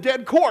out with a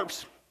dead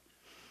corpse,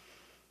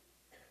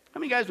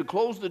 how many guys would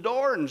close the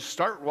door and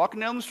start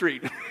walking down the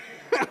street?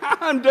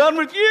 I'm done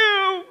with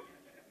you.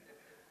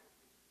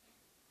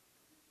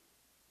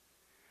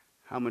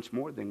 How much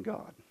more than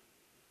God?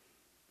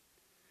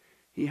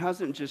 He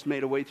hasn't just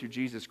made a way through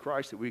Jesus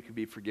Christ that we could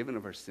be forgiven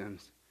of our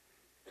sins.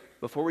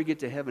 Before we get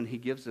to heaven, he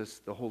gives us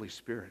the Holy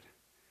Spirit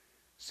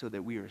so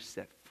that we are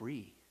set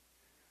free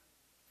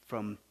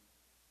from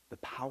the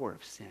power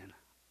of sin.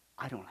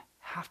 I don't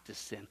have to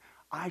sin.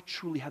 I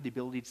truly have the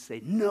ability to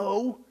say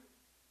no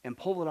and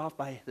pull it off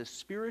by the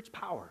Spirit's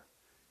power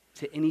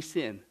to any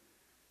sin.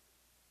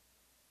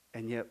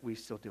 And yet we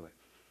still do it.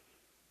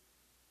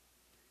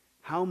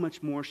 How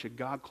much more should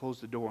God close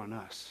the door on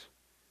us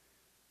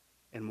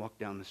and walk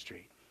down the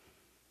street?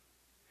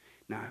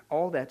 Now,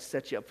 all that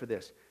sets you up for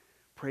this.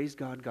 Praise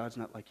God, God's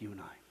not like you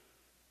and I.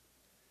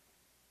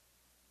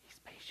 He's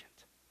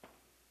patient.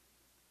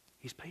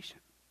 He's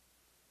patient.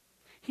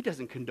 He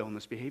doesn't condone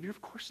this behavior,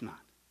 of course not.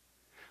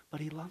 But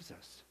he loves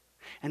us.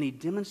 And he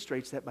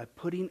demonstrates that by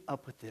putting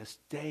up with this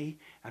day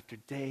after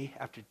day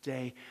after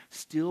day,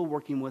 still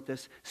working with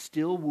us,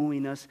 still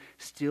wooing us,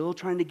 still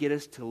trying to get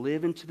us to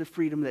live into the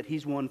freedom that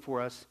he's won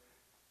for us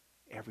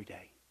every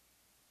day.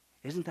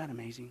 Isn't that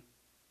amazing?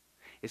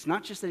 It's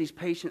not just that he's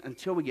patient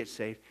until we get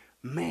saved.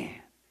 Man,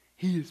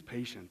 he is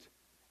patient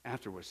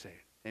after we're saved.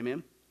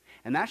 Amen?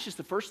 And that's just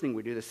the first thing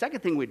we do. The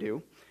second thing we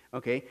do,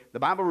 okay, the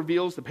Bible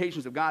reveals the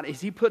patience of God, is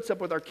he puts up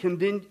with our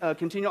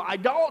continual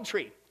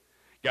idolatry.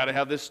 Got to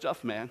have this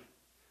stuff, man.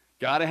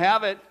 Got to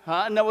have it.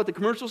 Huh? Isn't that what the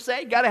commercials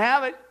say? Got to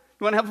have it.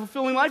 You want to have a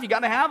fulfilling life? You got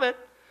to have it.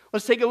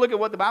 Let's take a look at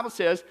what the Bible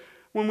says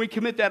when we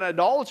commit that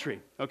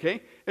idolatry,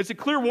 okay? It's a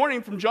clear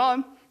warning from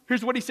John.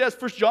 Here's what he says,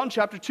 1 John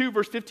chapter 2,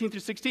 verse 15 through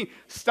 16.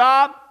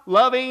 Stop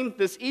loving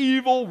this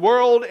evil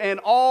world and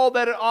all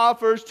that it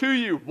offers to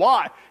you.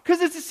 Why?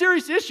 Because it's a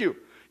serious issue.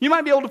 You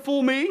might be able to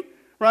fool me,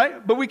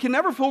 right? But we can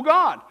never fool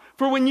God.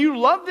 For when you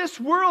love this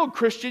world,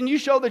 Christian, you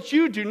show that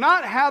you do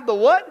not have the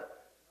what?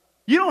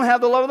 You don't have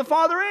the love of the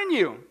Father in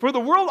you. For the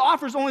world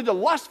offers only the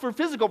lust for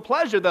physical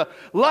pleasure, the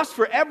lust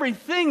for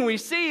everything we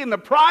see, and the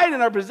pride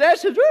in our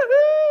possessions.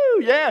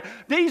 Woo-hoo! Yeah,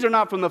 these are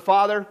not from the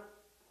Father.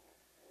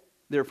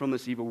 They're from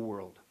this evil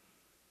world.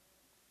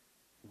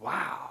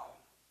 Wow.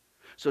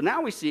 So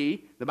now we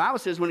see, the Bible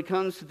says when it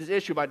comes to this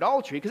issue of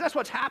idolatry, because that's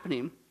what's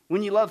happening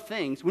when you love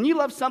things, when you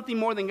love something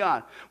more than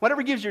God,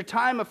 whatever gives your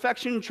time,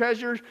 affection,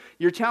 treasure,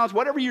 your talents,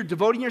 whatever you're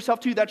devoting yourself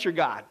to, that's your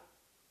God.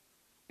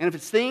 And if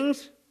it's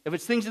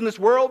things in this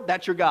world,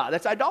 that's your God.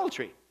 That's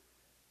idolatry.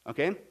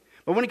 Okay?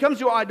 But when it comes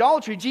to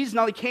idolatry, Jesus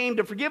not only came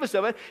to forgive us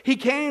of it, he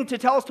came to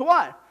tell us to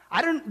what?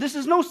 This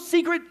is no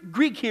secret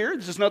Greek here.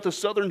 This is not the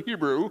Southern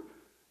Hebrew.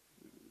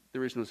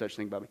 There is no such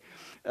thing, Bobby.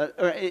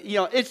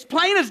 It's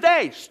plain as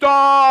day.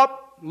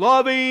 Stop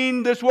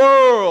loving this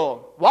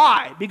world.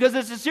 Why? Because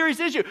it's a serious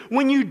issue.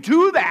 When you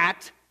do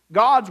that,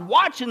 God's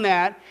watching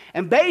that,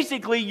 and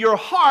basically your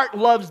heart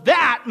loves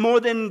that more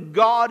than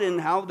God, and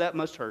how that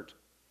must hurt.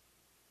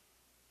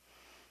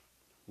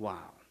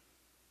 Wow.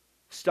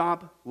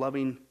 Stop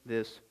loving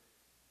this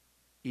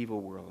evil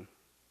world.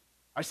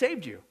 I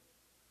saved you.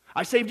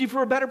 I saved you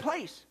for a better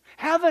place.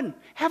 Heaven.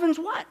 Heaven's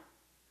what?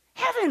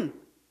 Heaven.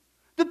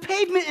 The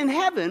pavement in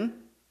heaven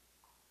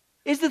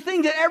is the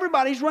thing that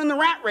everybody's running the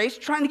rat race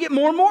trying to get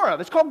more and more of.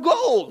 It's called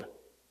gold.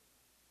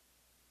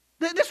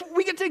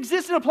 We get to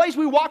exist in a place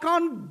we walk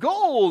on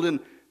gold, and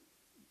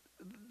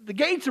the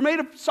gates are made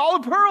of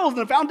solid pearls,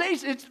 and the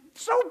foundation, it's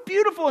so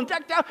beautiful and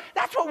decked out.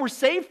 That's what we're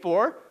saved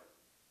for.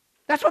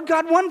 That's what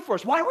God won for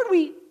us. Why would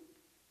we?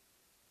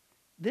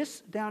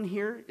 This down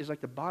here is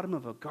like the bottom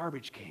of a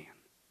garbage can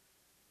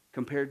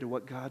compared to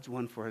what God's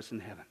won for us in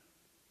heaven.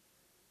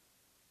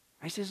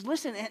 He says,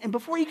 listen, and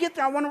before you get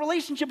there, I want a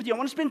relationship with you. I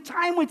want to spend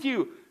time with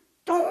you.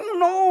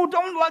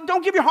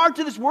 Don't give your heart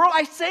to this world.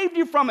 I saved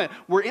you from it.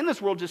 We're in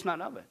this world, just not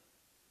of it.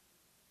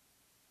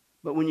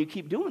 But when you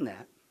keep doing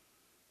that,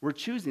 we're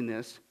choosing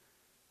this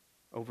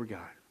over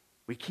God.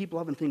 We keep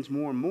loving things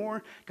more and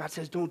more. God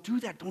says, don't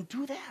do that. Don't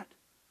do that.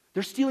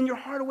 They're stealing your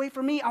heart away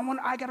from me.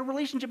 I got a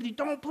relationship with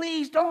you.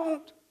 Please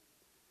don't.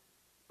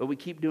 But we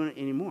keep doing it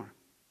anymore.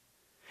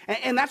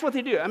 And that's what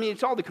they do. I mean,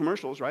 it's all the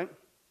commercials, right?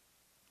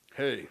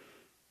 Hey,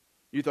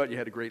 you thought you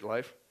had a great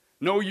life?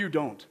 No, you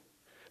don't.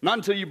 Not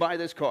until you buy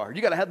this car.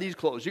 You got to have these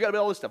clothes. You got to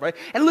have all this stuff, right?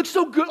 And it looks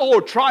so good. Oh,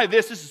 try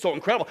this. This is so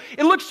incredible.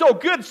 It looks so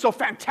good. It's so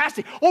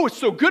fantastic. Oh, it's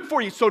so good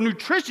for you. It's so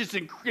nutritious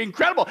and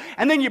incredible.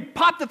 And then you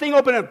pop the thing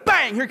open and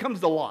bang, here comes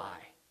the lie.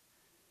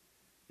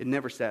 It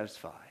never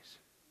satisfies.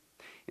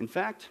 In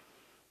fact,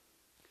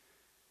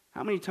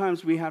 how many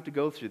times do we have to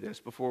go through this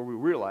before we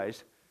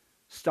realize,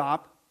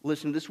 stop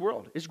listening to this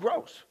world? It's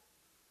gross,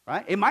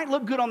 right? It might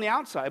look good on the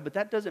outside, but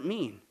that doesn't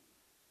mean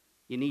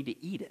you need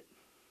to eat it.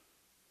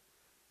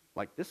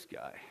 Like this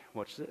guy.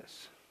 Watch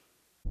this.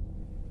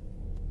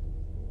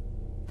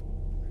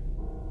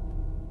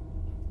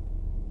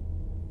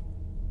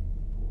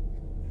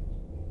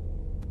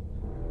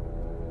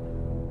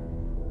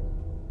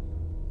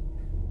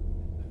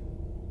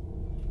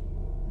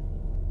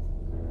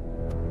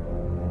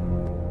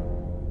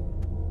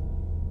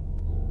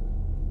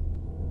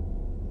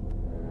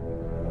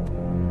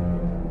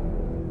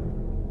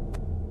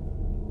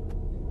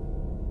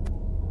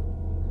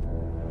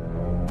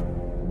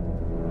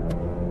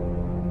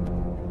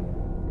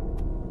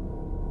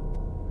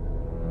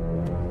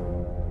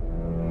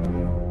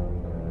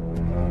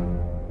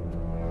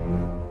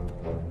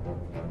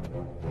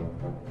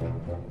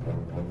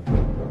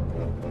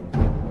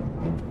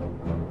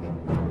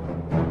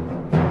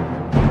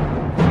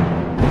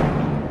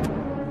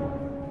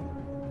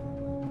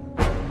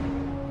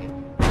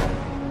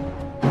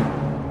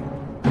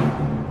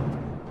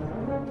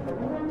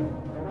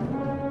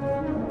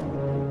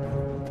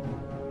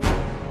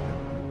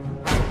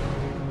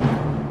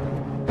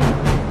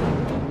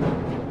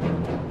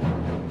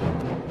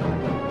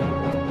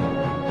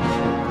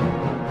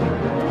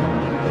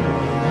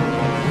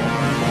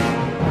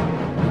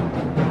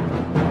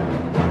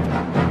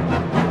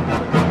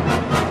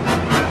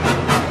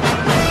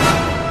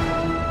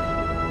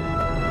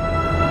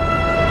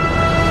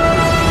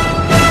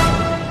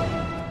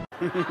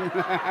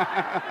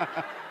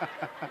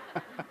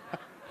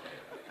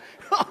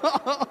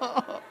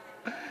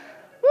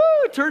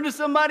 Woo, turn to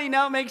somebody,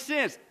 now it makes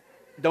sense.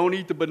 Don't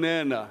eat the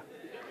banana,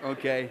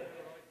 okay?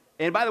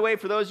 And by the way,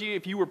 for those of you,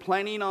 if you were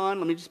planning on,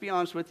 let me just be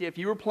honest with you, if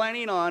you were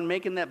planning on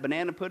making that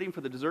banana pudding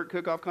for the dessert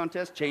cook-off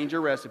contest, change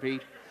your recipe.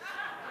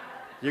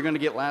 You're going to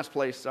get last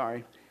place,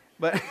 sorry.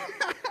 But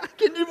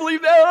can you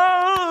believe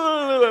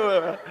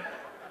that?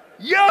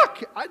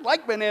 Yuck! I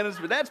like bananas,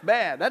 but that's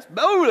bad. That's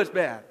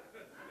bad.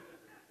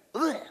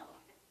 Ugh.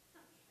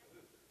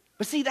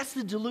 But see, that's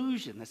the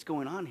delusion that's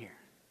going on here.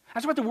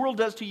 That's what the world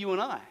does to you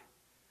and I,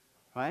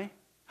 right?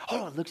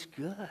 Oh, it looks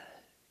good.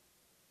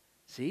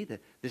 See,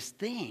 this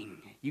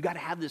thing, you got to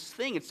have this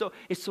thing. It's so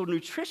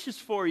nutritious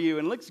for you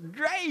and looks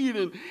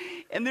great.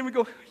 And then we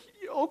go,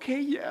 okay,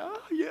 yeah.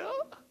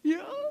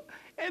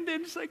 And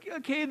then it's like,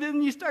 okay,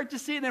 then you start to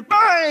see it, and then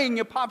bang,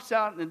 it pops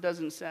out and it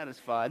doesn't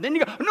satisfy. Then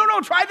you go, no,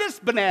 try this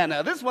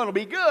banana. This one will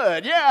be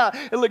good. Yeah,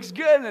 it looks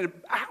good. And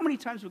how many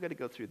times we got to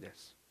go through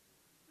this?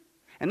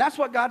 And that's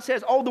what God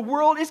says. Oh, the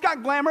world, it's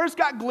got glamour, it's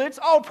got glitz.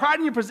 Oh, pride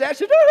in your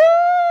possessions.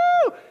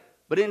 Woo-hoo!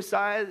 But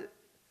inside,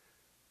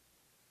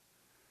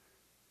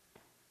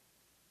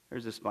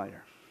 there's a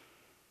spider.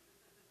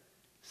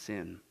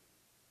 Sin.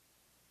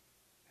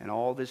 And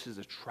all this is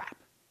a trap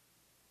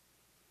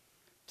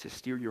to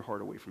steer your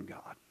heart away from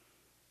God.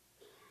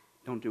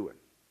 Don't do it.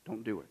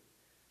 Don't do it.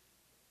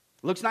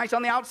 Looks nice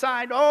on the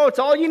outside. Oh, it's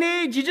all you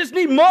need. You just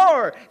need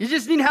more. You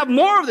just need to have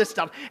more of this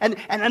stuff. And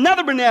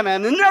another banana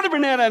and another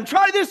banana and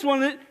try this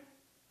one.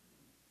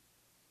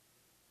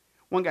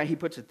 One guy, he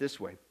puts it this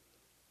way.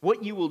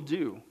 What you will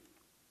do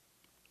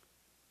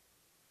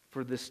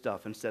for this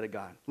stuff instead of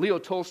God. Leo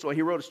Tolstoy,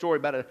 he wrote a story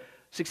about a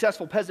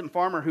successful peasant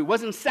farmer who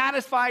wasn't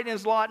satisfied in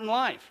his lot in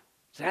life.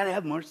 He had to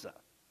have more stuff.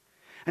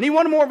 And he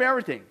wanted more of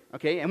everything,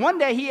 okay? And one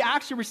day he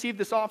actually received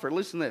this offer.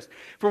 Listen to this.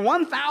 For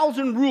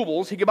 1,000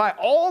 rubles, he could buy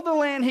all the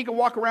land he could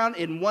walk around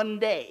in one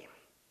day.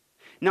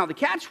 Now, the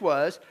catch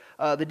was,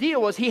 the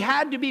deal was he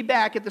had to be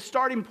back at the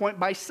starting point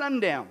by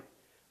sundown.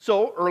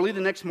 So early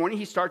the next morning,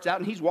 he starts out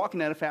and he's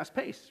walking at a fast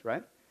pace,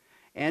 right?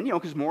 And,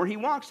 because the more he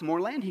walks, the more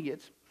land he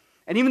gets.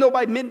 And even though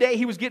by midday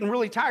he was getting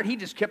really tired, he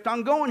just kept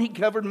on going. He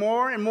covered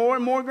more and more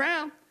and more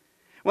ground.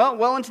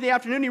 Well into the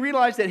afternoon, he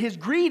realized that his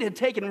greed had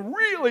taken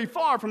really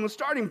far from the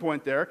starting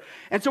point there.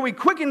 And so he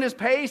quickened his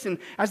pace, and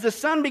as the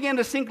sun began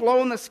to sink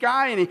low in the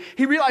sky, and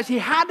he realized he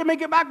had to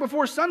make it back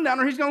before sundown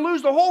or he's going to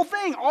lose the whole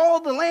thing,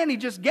 all the land he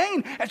just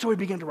gained. And so he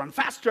began to run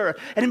faster,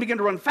 and he began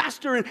to run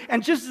faster,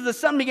 and just as the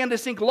sun began to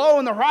sink low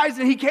in the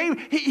horizon, he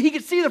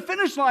could see the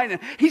finish line,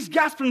 and he's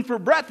gasping for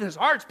breath, and his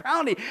heart's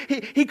pounding.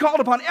 He called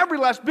upon every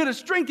last bit of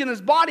strength in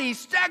his body. He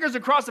staggers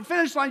across the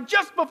finish line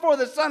just before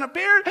the sun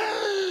appeared.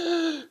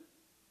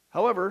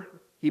 However,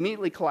 he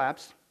immediately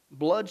collapsed,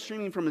 blood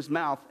streaming from his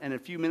mouth, and in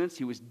a few minutes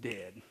he was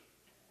dead.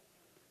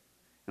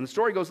 And the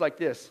story goes like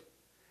this.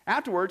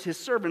 Afterwards, his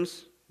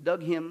servants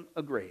dug him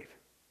a grave.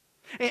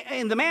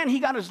 And the man, he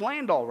got his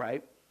land all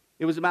right.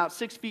 It was about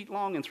 6 feet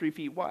long and 3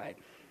 feet wide.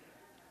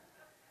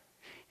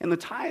 And the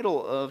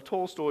title of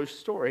Tolstoy's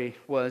story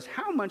was,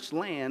 How Much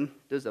Land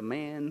Does a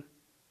Man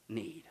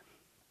Need?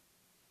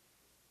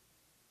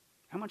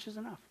 How much is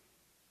enough?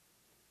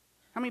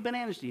 How many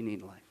bananas do you need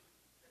in life?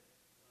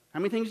 How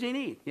many things do you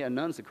need? Yeah,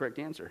 none's the correct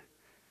answer.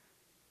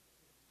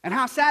 And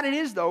how sad it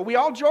is, though, we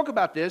all joke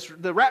about this,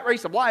 the rat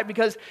race of life,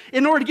 because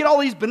in order to get all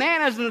these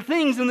bananas and the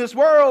things in this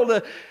world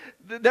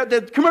that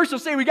the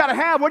commercials say we got to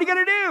have, what are you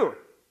going to do?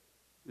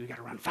 We got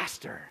to run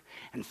faster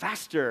and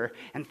faster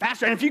and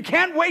faster. And if you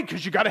can't wait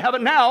because you got to have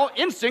it now,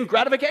 instant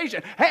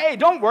gratification. Hey,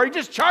 don't worry,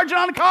 just charge it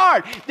on a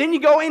card. Then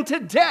you go into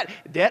debt.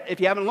 Debt, if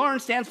you haven't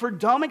learned, stands for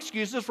dumb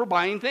excuses for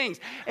buying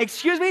things.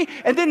 Excuse me?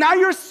 And then now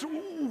you're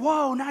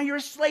a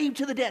slave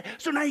to the debt.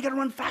 So now you got to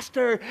run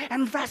faster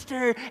and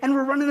faster. And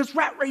we're running this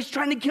rat race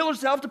trying to kill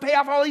ourselves to pay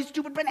off all these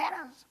stupid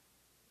bananas.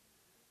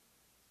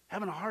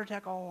 Having a heart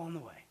attack all along the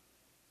way.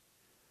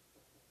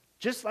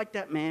 Just like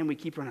that man, we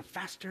keep running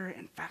faster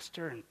and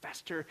faster and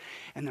faster,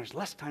 and there's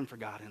less time for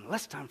God, and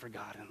less time for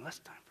God, and less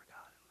time for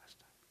God, and less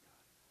time for God.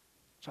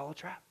 It's all a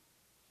trap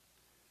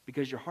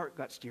because your heart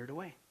got steered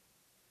away.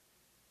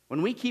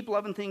 When we keep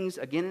loving things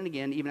again and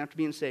again, even after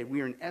being saved,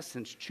 we are in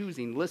essence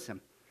choosing, listen,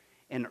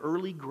 an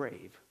early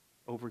grave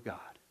over God.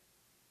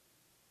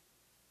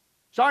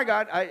 Sorry,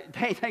 God.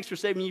 Hey, thanks for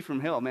saving you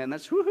from hell, man.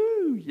 That's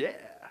woohoo, yeah.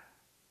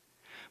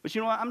 But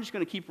you know what? I'm just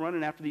going to keep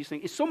running after these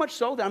things. It's so much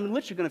so that I'm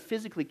literally going to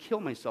physically kill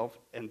myself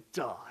and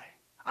die.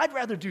 I'd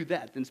rather do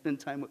that than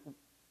spend time with...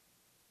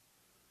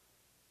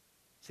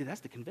 See, that's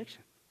the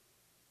conviction.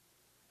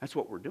 That's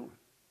what we're doing.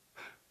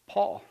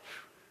 Paul.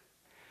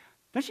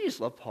 Don't you just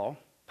love Paul?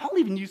 Paul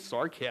even used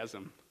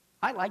sarcasm.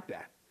 I like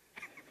that.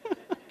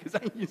 Because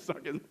I use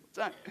sarcasm all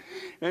the time.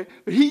 Right?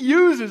 But he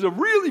uses a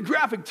really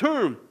graphic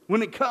term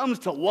when it comes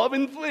to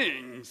loving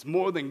things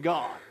more than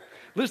God.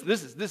 Listen,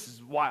 this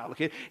is wild,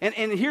 okay?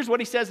 And here's what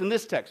he says in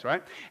this text,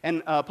 right?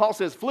 And Paul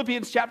says,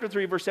 Philippians chapter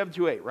 3, verse 7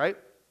 to 8, right?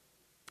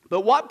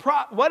 But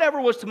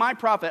whatever was to my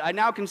profit, I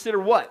now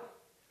consider what?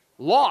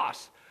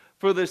 Loss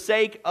for the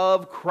sake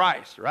of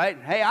Christ, right?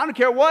 Hey, I don't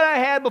care what I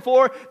had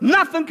before.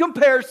 Nothing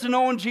compares to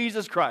knowing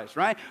Jesus Christ,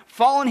 right?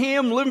 Following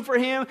Him, living for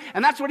Him.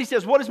 And that's what he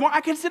says. What is more?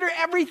 I consider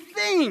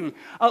everything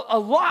a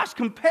loss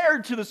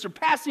compared to the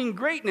surpassing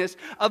greatness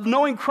of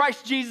knowing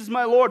Christ Jesus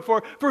my Lord,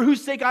 for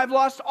whose sake I've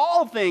lost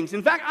all things.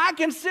 In fact, I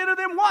consider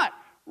them what?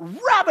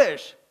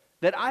 Rubbish,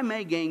 that I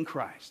may gain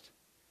Christ.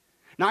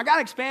 Now, I got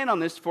to expand on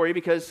this for you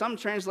because some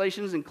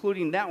translations,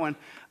 including that one,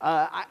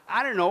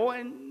 I don't know,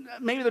 and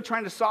maybe they're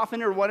trying to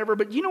soften it or whatever,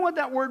 but you know what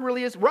that word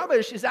really is?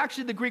 Rubbish is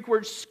actually the Greek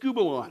word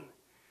skubalon,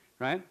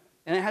 right?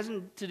 And it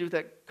hasn't to do with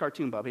that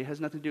cartoon, Bobby. It has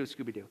nothing to do with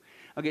Scooby-Doo.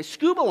 Okay,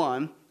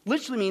 skubalon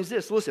literally means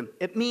this. Listen,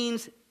 it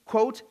means,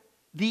 quote,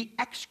 the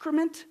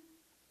excrement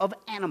of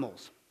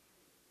animals.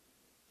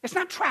 It's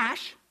not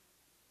trash.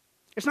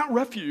 It's not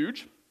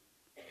refuge.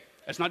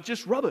 It's not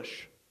just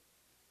rubbish.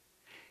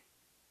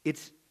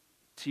 It's,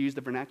 to use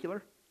the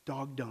vernacular,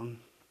 dog dung.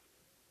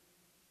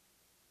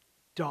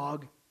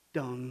 Dog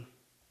dung.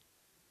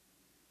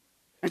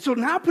 And so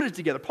now put it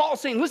together.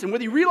 Paul's saying, listen,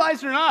 whether you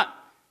realize it or not,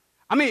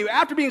 I mean,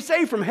 after being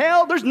saved from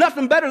hell, there's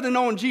nothing better than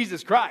knowing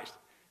Jesus Christ,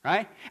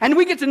 right? And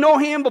we get to know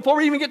Him before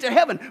we even get to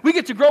heaven. We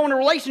get to grow in a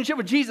relationship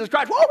with Jesus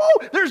Christ.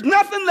 Whoa, there's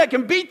nothing that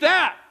can beat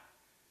that.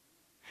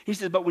 He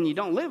says, but when you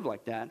don't live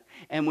like that,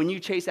 and when you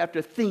chase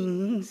after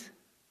things,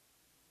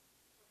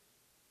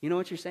 you know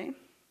what you're saying?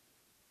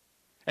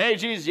 Hey,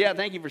 Jesus, yeah,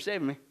 thank you for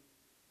saving me.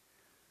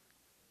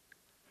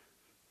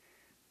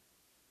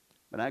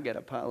 But I got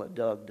a pile of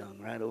dog dung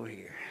right over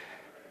here.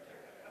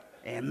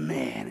 And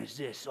man, is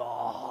this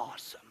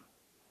awesome.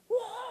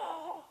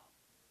 Whoa.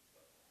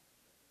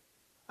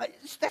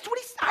 That's what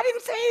I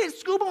didn't say it.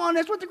 It's skubalon.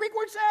 That's what the Greek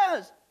word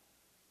says.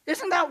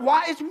 Isn't that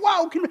why? It's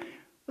wow.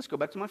 Let's go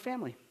back to my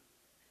family.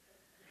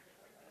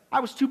 I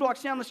was 2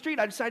 blocks down the street.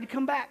 I decided to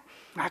come back.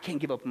 I can't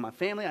give up on my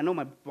family. I know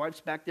my wife's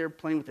back there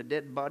playing with a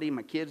dead body.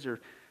 My kids are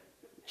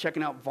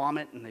checking out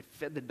vomit, and they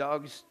fed the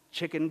dogs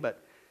chicken.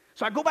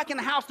 So I go back in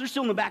the house. They're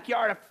still in the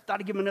backyard. I thought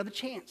I'd give them another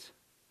chance.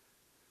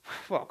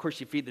 Well, of course,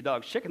 you feed the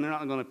dogs chicken. They're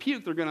not going to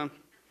puke. They're going to...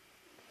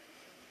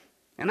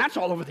 And that's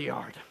all over the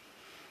yard.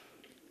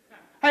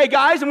 Hey,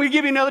 guys, I'm going to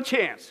give you another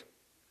chance.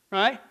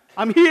 Right?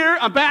 I'm here.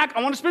 I'm back.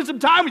 I want to spend some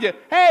time with you.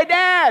 Hey,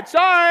 Dad,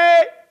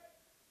 sorry.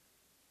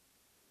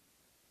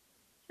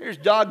 There's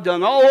dog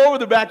dung all over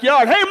the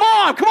backyard. Hey,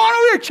 Mom, come on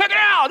over here. Check it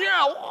out.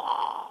 Yeah.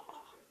 Whoa.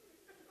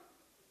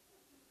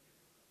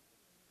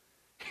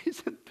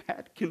 Isn't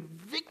that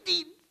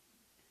convicting?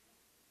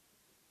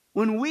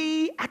 When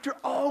we, after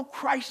all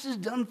Christ has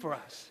done for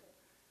us,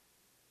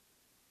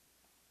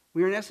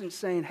 we are in essence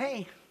saying,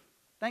 hey,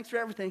 thanks for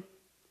everything.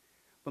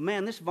 But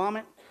man, this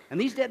vomit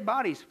and these dead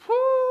bodies,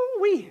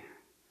 whoo-wee,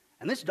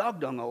 and this dog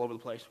dung all over the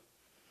place,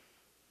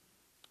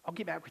 I'll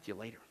get back with you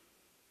later.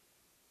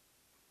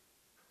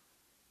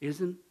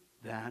 Isn't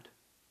that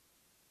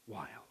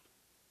wild?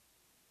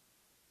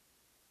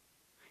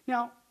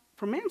 Now,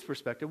 from man's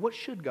perspective, what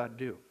should God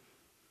do?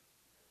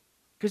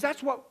 Because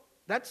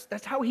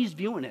that's how He's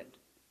viewing it.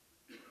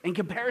 In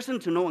comparison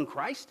to knowing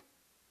Christ,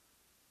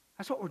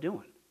 that's what we're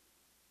doing.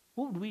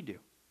 What would we do?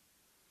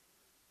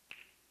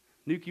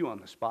 Nuke you on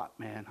the spot,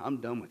 man. I'm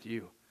done with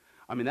you.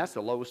 I mean, that's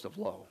the lowest of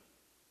low.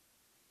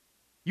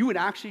 You would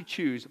actually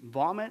choose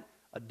vomit,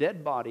 a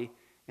dead body,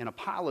 and a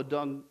pile of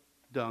dung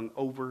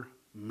over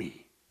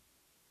me.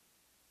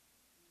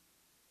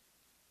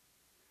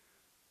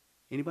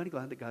 Anybody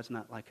glad that God's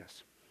not like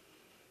us?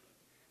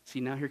 See,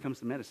 now here comes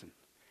the medicine.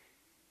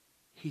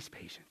 He's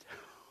patient.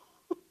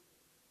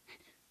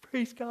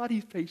 Praise God,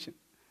 He's patient.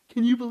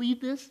 Can you believe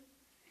this?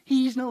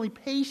 He's not only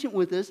patient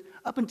with us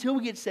up until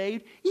we get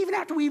saved, even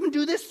after we even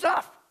do this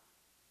stuff.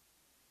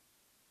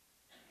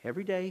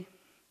 Every day,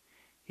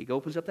 He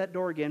opens up that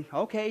door again.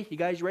 Okay, you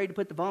guys ready to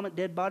put the vomit,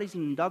 dead bodies,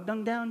 and dog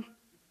dung down?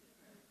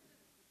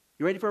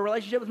 You ready for a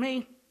relationship with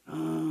me?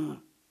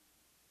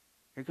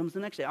 Here comes the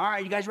next day. All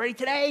right, you guys ready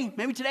today?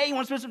 Maybe today you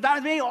want to spend some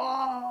time with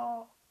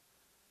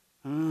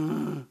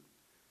me?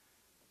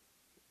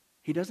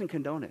 He doesn't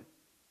condone it.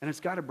 And it's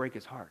got to break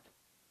His heart.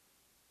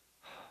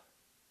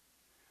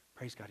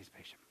 Praise God, He's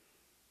patient.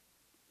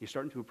 You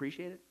starting to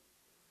appreciate it?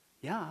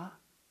 Yeah,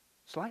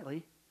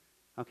 slightly.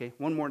 Okay,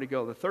 one more to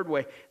go. The third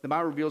way the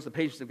Bible reveals the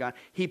patience of God.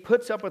 He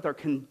puts up with our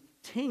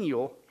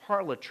continual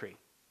harlotry.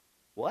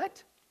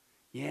 What?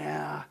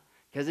 Yeah,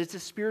 because it's a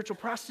spiritual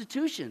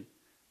prostitution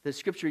that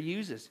Scripture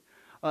uses.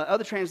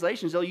 Other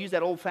translations, they'll use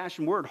that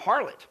old-fashioned word,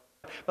 harlot.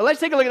 But let's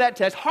take a look at that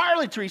text.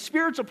 Harlotry,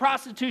 spiritual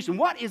prostitution.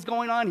 What is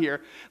going on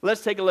here?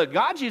 Let's take a look.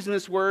 God's using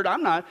this word.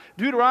 I'm not.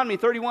 Deuteronomy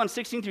 31,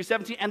 16 through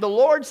 17. And the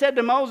Lord said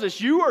to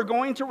Moses, you are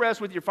going to rest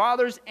with your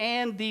fathers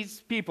and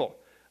these people.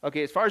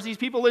 Okay, as far as these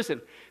people,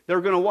 listen. They're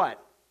going to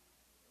what?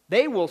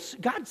 They will,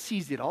 God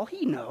sees it all.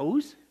 He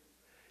knows.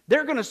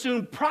 They're going to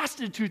soon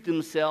prostitute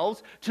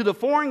themselves to the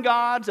foreign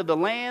gods of the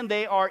land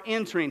they are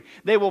entering.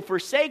 They will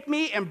forsake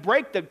me and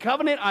break the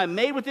covenant I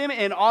made with them.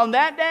 And on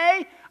that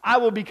day, I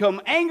will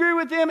become angry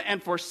with them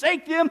and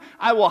forsake them.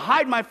 I will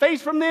hide my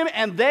face from them,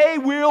 and they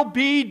will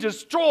be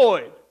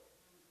destroyed.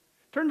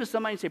 Turn to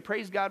somebody and say,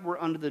 praise God, we're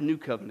under the new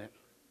covenant.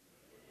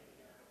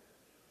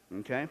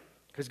 Okay?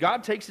 Because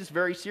God takes this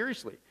very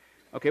seriously.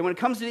 Okay, when it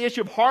comes to the issue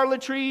of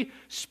harlotry,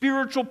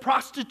 spiritual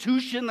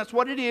prostitution, that's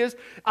what it is,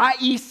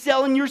 i.e.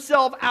 selling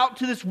yourself out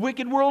to this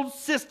wicked world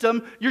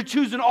system. You're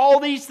choosing all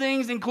these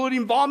things,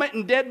 including vomit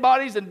and dead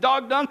bodies and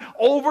dog dung,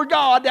 over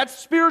God. That's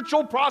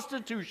spiritual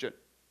prostitution.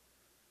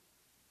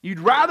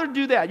 You'd rather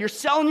do that. You're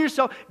selling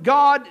yourself.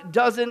 God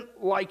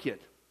doesn't like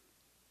it.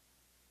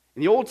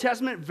 In the Old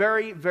Testament,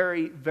 very,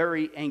 very,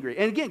 very angry.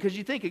 And again, because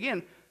you think,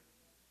 again,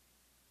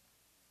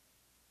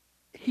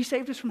 He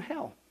saved us from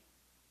hell.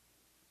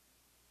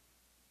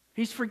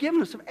 He's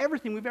forgiven us of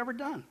everything we've ever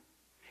done.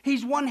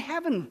 He's won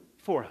heaven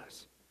for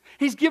us.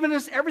 He's given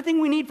us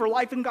everything we need for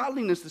life and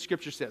godliness, the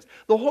Scripture says.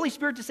 The Holy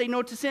Spirit to say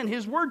no to sin.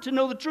 His Word to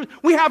know the truth.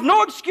 We have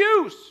no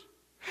excuse.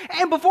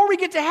 And before we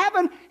get to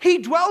heaven, He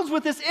dwells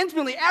with us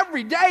intimately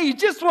every day. He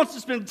just wants to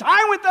spend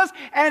time with us.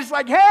 And it's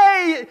like,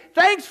 hey,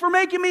 thanks for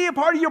making me a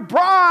part of your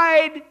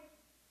bride.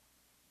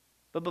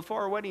 But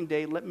before our wedding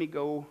day, let me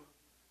go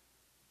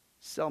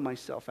sell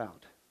myself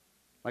out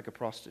like a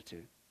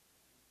prostitute.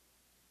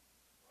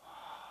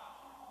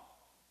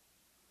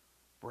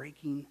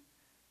 Breaking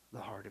the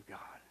heart of God.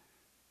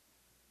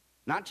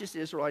 Not just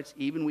Israelites,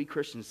 even we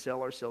Christians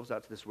sell ourselves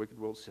out to this wicked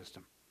world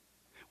system.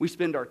 We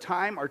spend our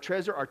time, our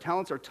treasure, our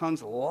talents, our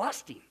tongues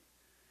lusting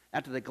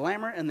after the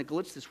glamour and the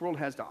glitz this world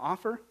has to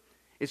offer.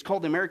 It's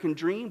called the American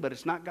dream, but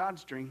it's not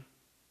God's dream.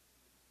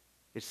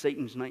 It's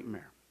Satan's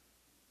nightmare.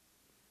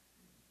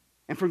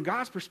 And from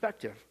God's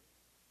perspective,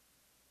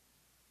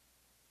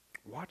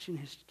 watching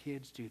his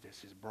kids do this,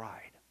 his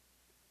bride,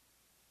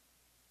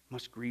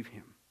 must grieve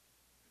him.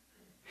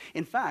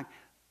 In fact,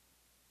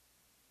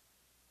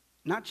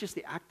 not just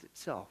the act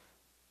itself,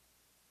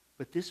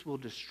 but this will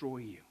destroy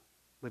you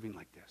living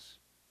like this.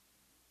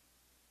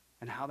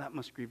 And how that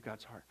must grieve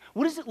God's heart.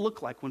 What does it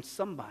look like when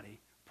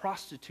somebody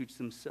prostitutes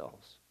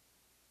themselves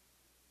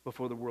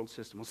before the world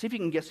system? Well, see if you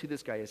can guess who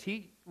this guy is.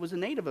 He was a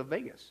native of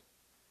Vegas.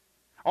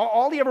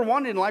 All he ever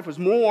wanted in life was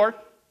more,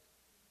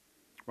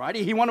 right?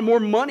 He wanted more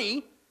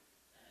money,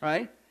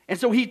 right? And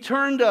so he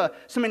turned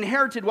some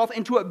inherited wealth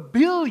into $1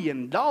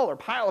 billion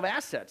pile of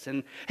assets.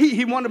 And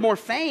he wanted more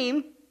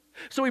fame.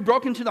 So he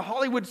broke into the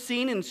Hollywood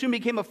scene and soon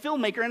became a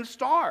filmmaker and a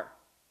star.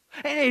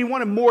 And he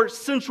wanted more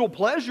sensual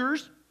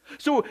pleasures.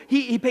 So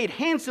he paid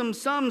handsome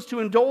sums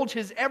to indulge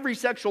his every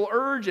sexual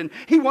urge. And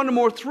he wanted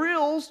more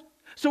thrills.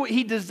 So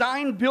he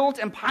designed, built,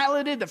 and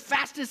piloted the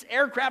fastest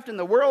aircraft in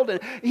the world. And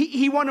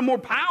he wanted more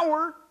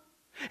power.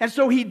 And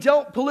so he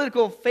dealt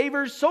political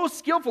favors so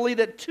skillfully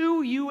that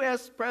 2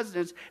 U.S.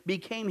 presidents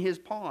became his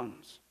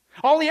pawns.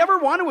 All he ever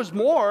wanted was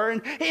more.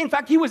 And in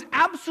fact, he was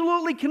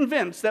absolutely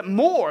convinced that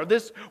more,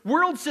 this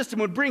world system,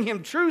 would bring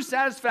him true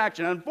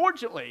satisfaction.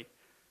 Unfortunately,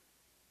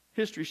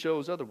 history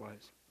shows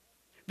otherwise.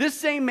 This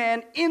same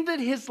man ended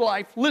his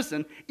life,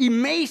 listen,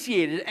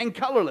 emaciated and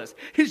colorless.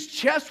 His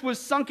chest was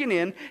sunken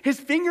in. His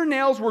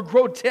fingernails were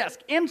grotesque,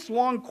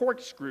 inch-long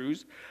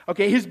corkscrews.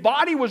 Okay, his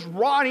body was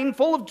rotting,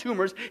 full of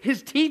tumors.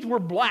 His teeth were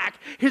black.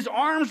 His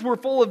arms were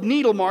full of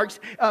needle marks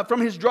from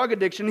his drug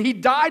addiction. He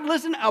died,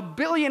 listen, a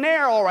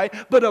billionaire, all right,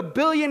 but a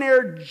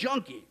billionaire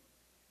junkie.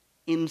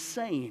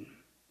 Insane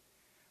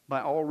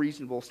by all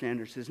reasonable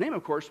standards. His name,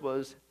 of course,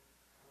 was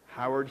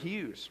Howard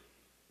Hughes.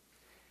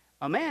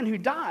 A man who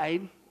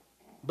died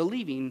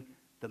believing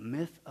the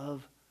myth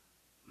of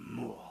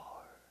more.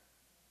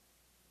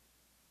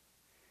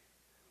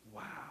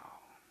 Wow.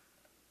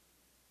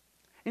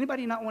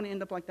 Anybody not want to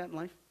end up like that in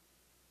life?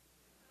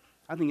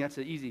 I think that's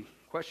an easy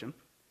question.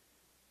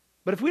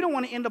 But if we don't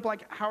want to end up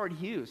like Howard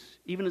Hughes,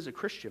 even as a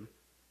Christian,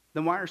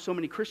 then why are so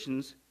many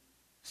Christians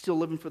still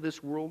living for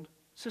this world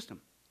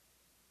system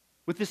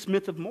with this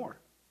myth of more?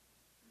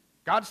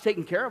 God's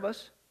taking care of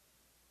us.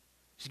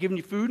 He's giving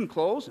you food and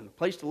clothes and a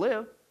place to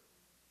live.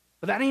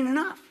 But that ain't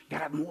enough. You got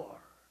to have more.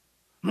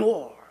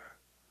 More.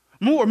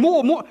 More,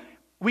 more, more.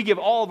 We give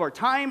all of our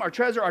time, our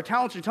treasure, our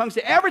talents, our tongues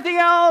to everything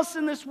else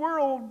in this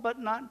world, but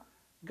not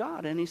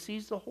God. And He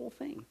sees the whole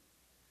thing.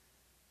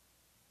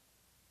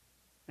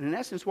 And in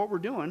essence, what we're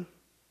doing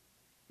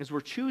is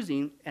we're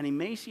choosing an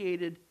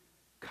emaciated,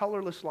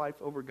 colorless life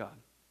over God.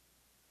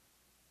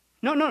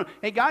 No.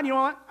 Hey, God, you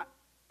know what?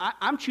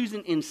 I'm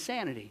choosing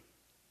insanity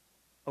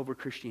over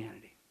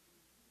Christianity.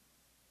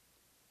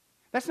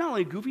 That's not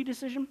only a goofy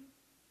decision.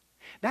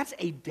 That's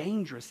a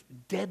dangerous,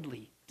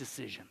 deadly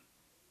decision.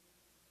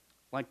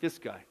 Like this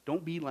guy.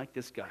 Don't be like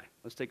this guy.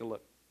 Let's take a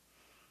look.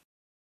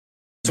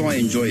 So I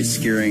enjoy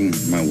scaring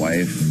my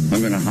wife. I'm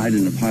going to hide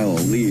in a pile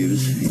of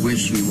leaves.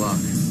 Wish you luck.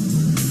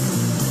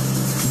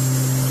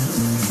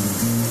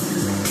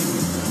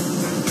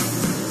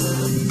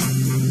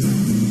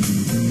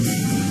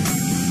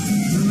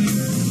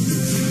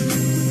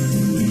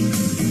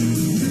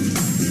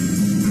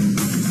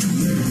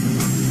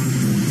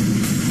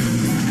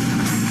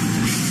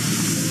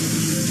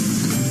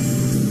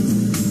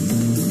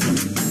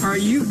 Are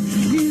you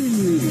kidding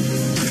me?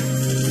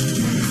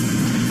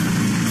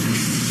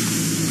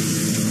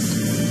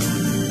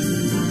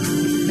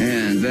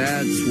 And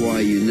that's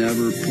why you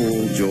never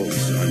pull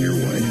jokes on your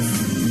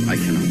wife. I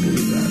cannot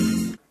believe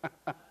that.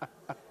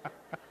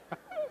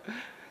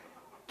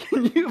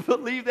 Can you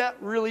believe believe that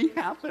really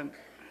happened?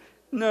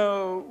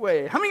 No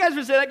way. How many guys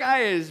would say that guy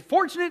is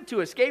fortunate to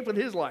escape with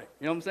his life?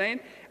 You know what I'm saying?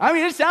 I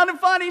mean, it sounded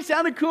funny, it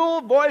sounded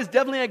cool. Boy, it's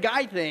definitely a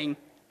guy thing,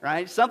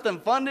 right? Something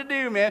fun to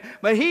do, man.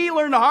 But he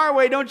learned the hard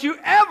way. Don't you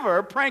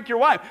ever prank your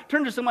wife.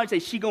 Turn to somebody and say,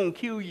 she gonna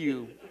kill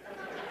you.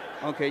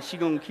 Okay, she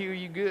gonna kill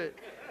you good,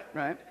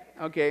 right?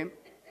 Okay.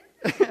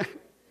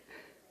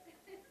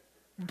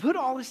 Put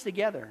all this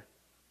together.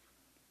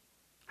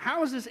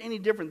 How is this any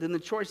different than the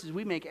choices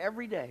we make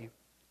every day,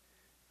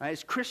 right,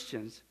 as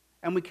Christians,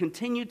 and we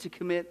continue to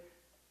commit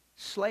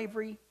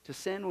slavery to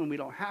sin when we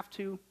don't have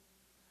to,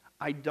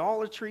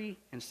 idolatry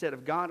instead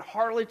of God,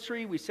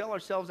 harlotry, we sell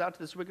ourselves out to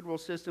this wicked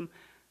world system.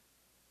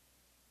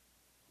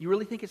 You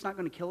really think it's not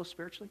going to kill us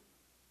spiritually?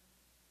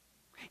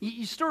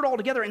 You stir it all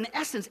together. In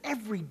essence,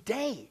 every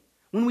day,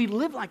 when we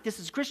live like this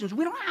as Christians,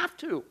 we don't have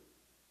to.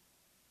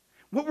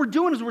 What we're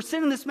doing is we're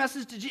sending this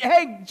message to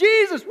hey,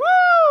 Jesus,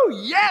 woo,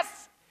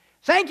 yes!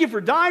 Thank you for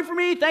dying for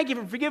me. Thank you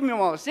for forgiving me of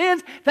all my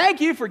sins.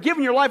 Thank you for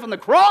giving your life on the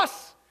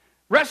cross,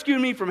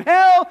 rescuing me from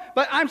hell.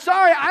 But I'm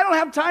sorry, I don't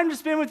have time to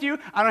spend with you.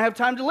 I don't have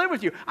time to live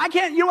with you. I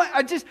can't, you know what,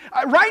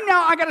 right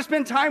now I got to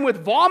spend time with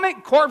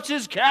vomit,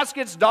 corpses,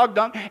 caskets, dog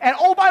dung. And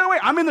oh, by the way,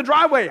 I'm in the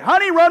driveway.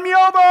 Honey, run me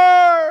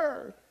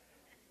over.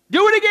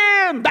 Do it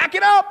again. Back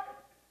it up.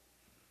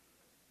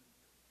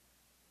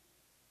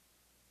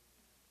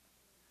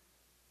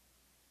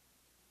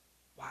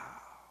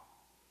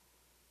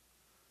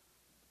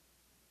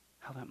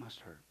 How that must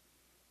hurt.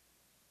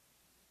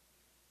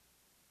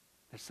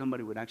 That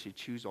somebody would actually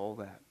choose all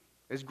that,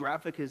 as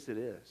graphic as it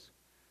is,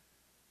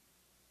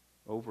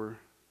 over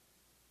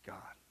God.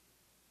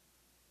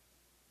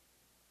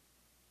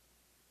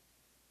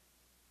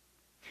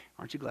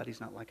 Aren't you glad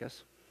he's not like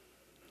us?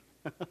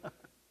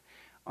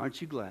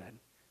 Aren't you glad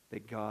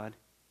that God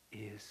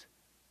is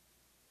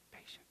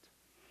patient?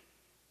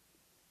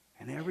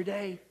 And every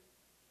day,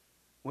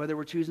 whether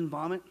we're choosing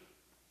vomit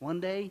one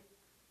day,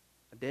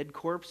 a dead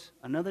corpse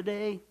another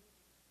day,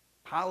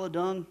 pile of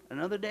dung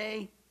another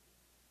day,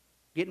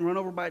 getting run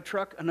over by a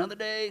truck another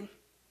day,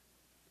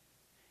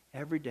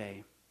 every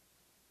day,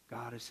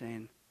 God is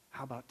saying,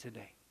 how about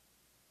today?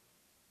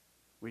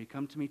 Will you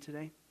come to me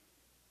today?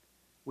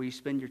 Will you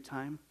spend your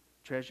time,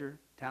 treasure,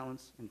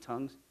 talents, and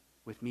tongues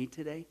with me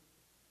today?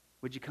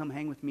 Would you come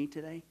hang with me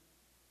today?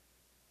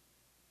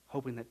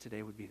 Hoping that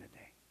today would be the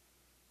day.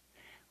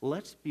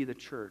 Let's be the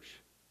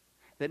church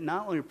that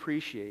not only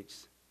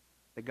appreciates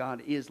that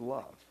God is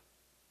love,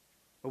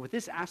 but with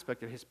this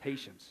aspect of his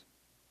patience,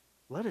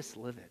 let us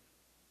live it.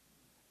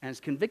 And as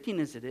convicting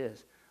as it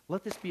is,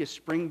 let this be a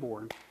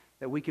springboard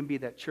that we can be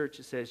that church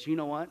that says, you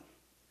know what?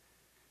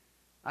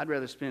 I'd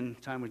rather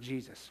spend time with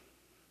Jesus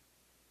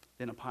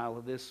than a pile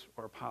of this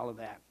or a pile of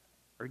that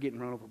or getting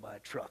run over by a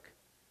truck.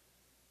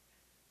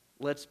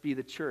 Let's be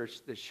the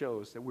church that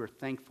shows that we're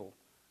thankful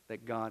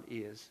that God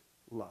is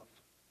love.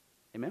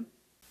 Amen?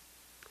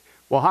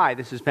 Well, hi,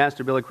 this is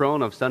Pastor Billy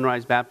Crone of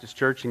Sunrise Baptist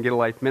Church and Get a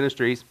Life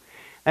Ministries,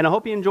 and I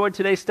hope you enjoyed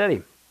today's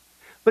study.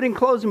 But in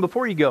closing,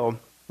 before you go,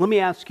 let me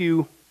ask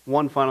you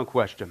one final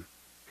question.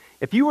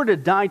 If you were to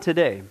die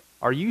today,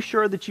 are you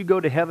sure that you go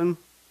to heaven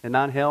and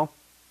not hell?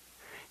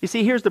 You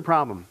see, here's the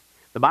problem.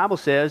 The Bible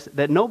says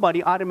that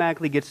nobody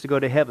automatically gets to go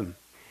to heaven,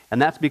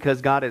 and that's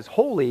because God is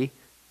holy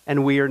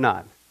and we are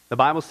not. The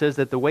Bible says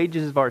that the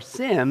wages of our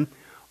sin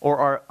or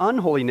our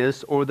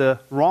unholiness or the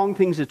wrong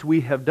things that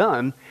we have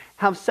done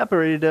have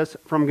separated us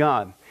from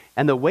God.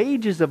 And the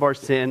wages of our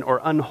sin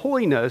or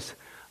unholiness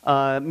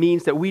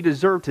means that we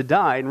deserve to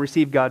die and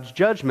receive God's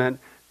judgment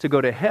to go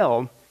to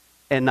hell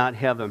and not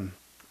heaven.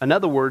 In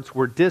other words,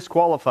 we're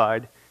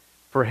disqualified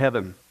for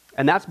heaven.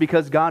 And that's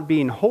because God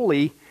being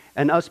holy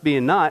and us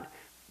being not,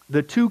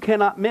 the two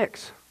cannot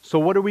mix. So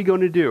what are we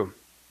going to do?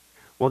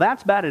 Well,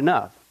 that's bad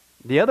enough.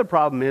 The other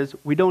problem is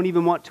we don't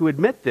even want to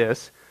admit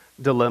this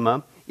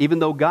dilemma, even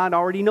though God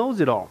already knows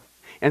it all.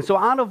 And so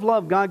out of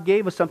love, God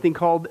gave us something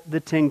called the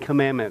Ten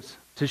Commandments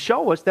to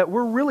show us that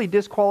we're really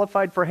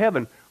disqualified for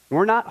heaven.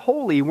 We're not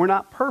holy. We're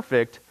not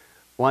perfect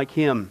like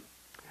him.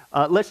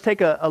 Let's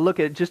take a look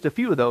at just a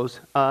few of those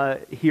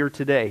here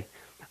today.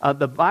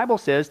 The Bible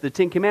says, the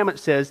Ten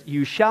Commandments says,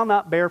 you shall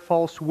not bear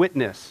false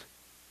witness.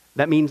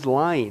 That means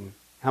lying.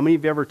 How many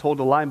of you ever told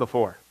a lie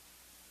before?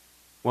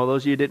 Well,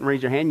 those of you who didn't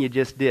raise your hand, you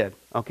just did.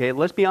 Okay,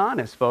 let's be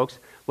honest, folks.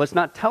 Let's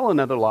not tell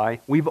another lie.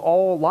 We've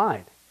all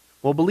lied.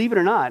 Well, believe it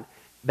or not,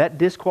 that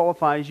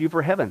disqualifies you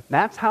for heaven.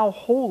 That's how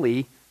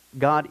holy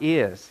God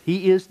is.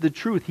 He is the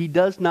truth. He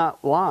does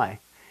not lie.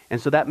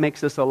 And so that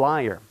makes us a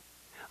liar.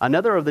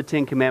 Another of the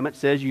Ten Commandments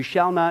says, you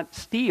shall not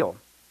steal.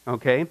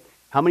 Okay?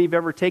 How many have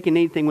ever taken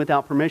anything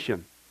without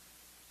permission?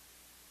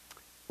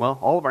 Well,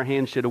 all of our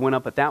hands should have went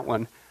up at that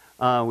one.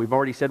 We've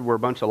already said we're a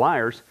bunch of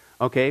liars.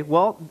 Okay,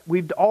 well,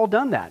 we've all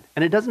done that.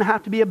 And it doesn't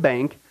have to be a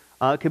bank.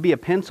 It could be a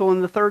pencil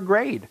in the 3rd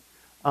grade.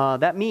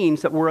 That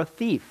means that we're a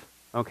thief.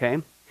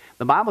 Okay?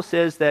 The Bible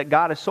says that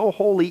God is so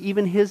holy,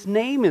 even his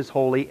name is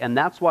holy, and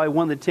that's why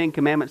one of the Ten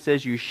Commandments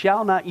says, you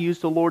shall not use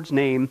the Lord's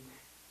name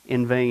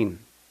in vain.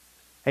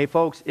 Hey,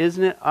 folks,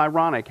 isn't it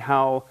ironic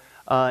how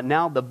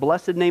now the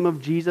blessed name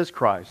of Jesus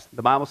Christ,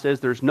 the Bible says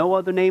there's no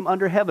other name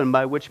under heaven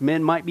by which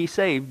men might be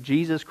saved,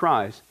 Jesus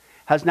Christ,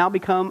 has now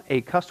become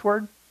a cuss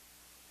word.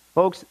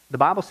 Folks, the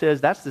Bible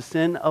says that's the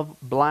sin of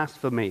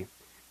blasphemy,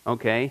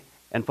 okay?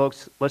 And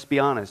folks, let's be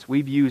honest,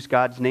 we've used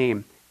God's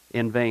name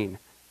in vain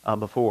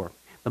before.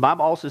 The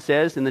Bible also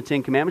says in the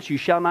Ten Commandments, you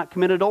shall not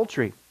commit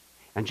adultery.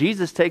 And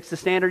Jesus takes the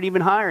standard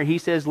even higher. He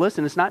says,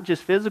 listen, it's not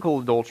just physical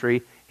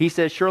adultery. He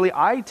says, surely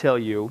I tell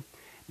you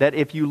that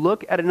if you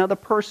look at another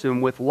person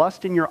with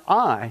lust in your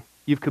eye,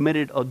 you've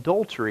committed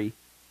adultery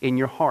in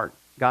your heart.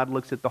 God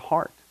looks at the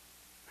heart.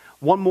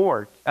 One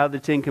more out of the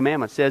Ten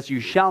Commandments says, you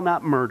shall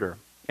not murder.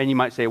 And you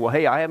might say, well,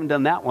 hey, I haven't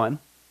done that one.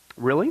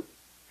 Really?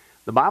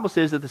 The Bible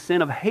says that the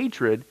sin of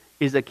hatred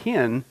is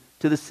akin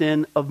to the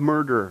sin of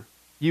murder.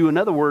 You, in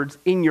other words,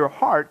 in your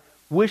heart,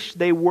 wish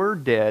they were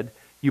dead.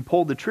 You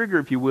pulled the trigger,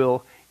 if you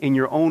will, in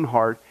your own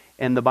heart.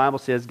 And the Bible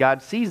says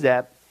God sees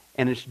that,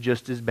 and it's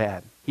just as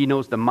bad. He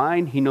knows the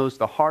mind, He knows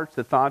the hearts,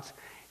 the thoughts,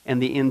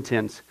 and the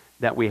intents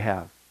that we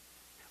have.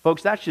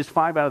 Folks, that's just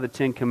 5 out of the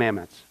 10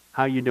 commandments.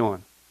 How you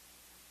doing?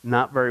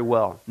 Not very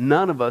well.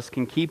 None of us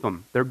can keep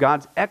them. They're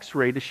God's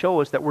x-ray to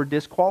show us that we're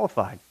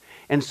disqualified.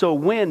 And so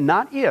when,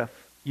 not if,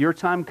 your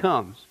time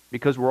comes,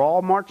 because we're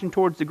all marching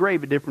towards the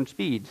grave at different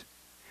speeds,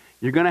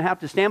 you're going to have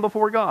to stand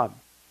before God.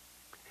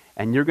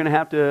 And you're going to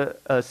have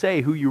to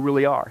say who you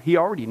really are. He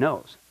already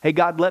knows. Hey,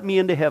 God, let me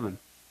into heaven.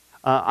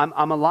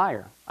 I'm a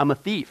liar. I'm a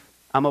thief.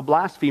 I'm a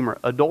blasphemer,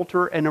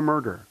 adulterer, and a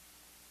murderer.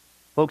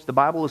 Folks, the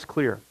Bible is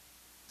clear.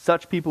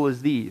 Such people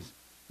as these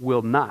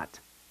will not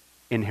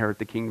inherit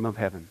the kingdom of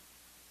heaven.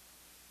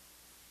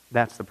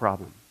 That's the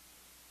problem.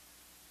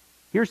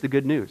 Here's the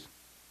good news.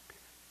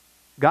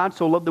 God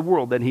so loved the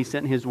world that He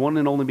sent His one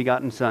and only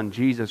begotten Son,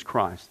 Jesus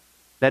Christ,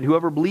 that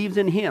whoever believes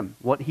in Him,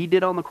 what He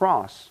did on the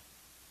cross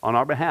on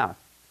our behalf,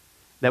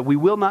 that we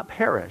will not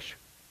perish,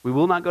 we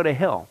will not go to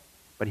hell,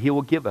 but He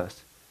will give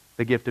us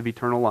the gift of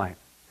eternal life.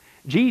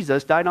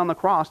 Jesus died on the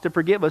cross to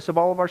forgive us of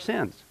all of our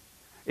sins.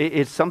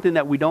 It's something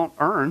that we don't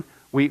earn.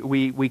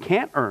 We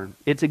can't earn.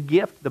 It's a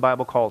gift, the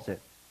Bible calls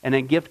it, and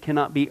a gift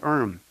cannot be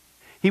earned.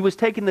 He was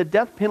taking the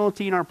death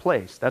penalty in our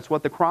place. That's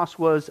what the cross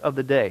was of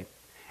the day.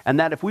 And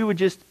that if we would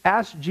just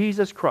ask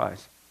Jesus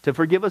Christ to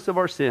forgive us of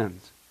our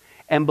sins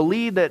and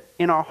believe that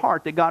in our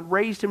heart that God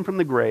raised Him from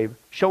the grave,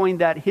 showing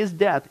that His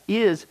death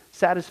is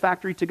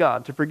satisfactory to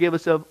God to forgive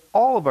us of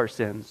all of our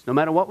sins, no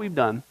matter what we've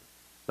done,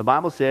 the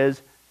Bible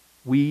says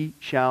we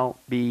shall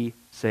be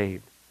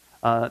saved.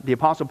 The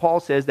Apostle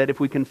Paul says that if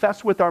we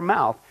confess with our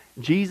mouth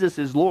Jesus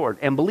is Lord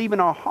and believe in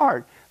our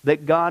heart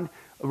that God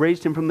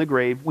raised Him from the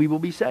grave, we will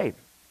be saved.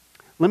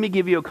 Let me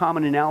give you a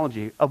common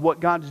analogy of what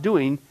God's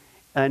doing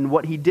and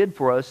what He did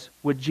for us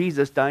with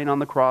Jesus dying on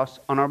the cross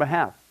on our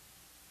behalf.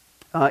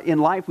 In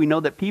life, we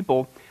know that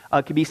people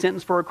can be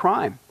sentenced for a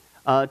crime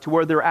to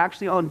where they're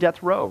actually on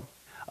death row.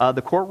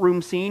 The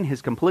courtroom scene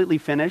has completely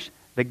finished.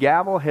 The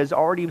gavel has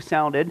already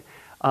sounded.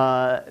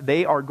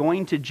 They are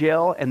going to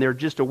jail, and they're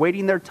just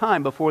awaiting their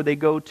time before they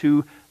go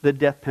to the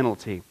death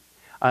penalty.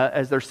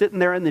 As they're sitting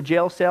there in the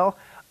jail cell,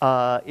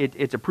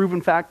 it's a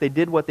proven fact they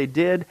did what they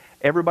did.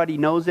 Everybody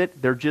knows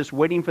it. They're just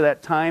waiting for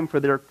that time for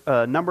their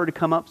number to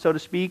come up, so to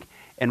speak,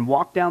 and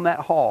walk down that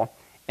hall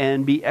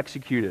and be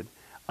executed.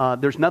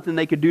 There's nothing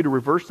they could do to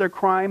reverse their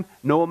crime.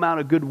 No amount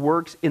of good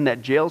works in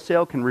that jail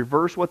cell can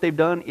reverse what they've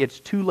done. It's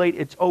too late.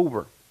 It's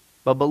over.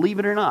 But believe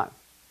it or not,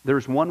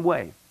 there's one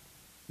way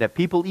that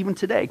people even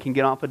today can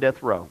get off a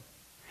death row.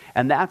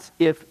 And that's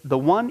if the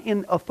one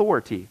in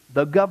authority,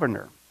 the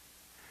governor,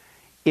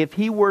 if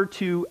he were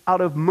to, out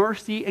of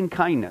mercy and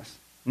kindness,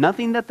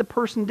 nothing that the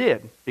person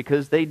did,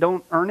 because they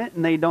don't earn it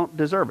and they don't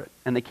deserve it,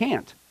 and they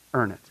can't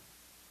earn it,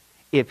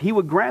 if he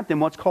would grant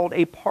them what's called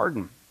a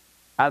pardon,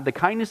 out of the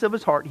kindness of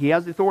his heart, he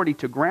has the authority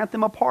to grant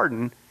them a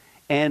pardon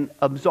and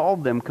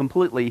absolve them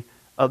completely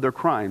of their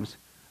crimes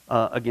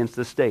against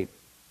the state.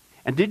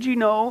 And did you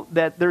know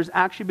that there's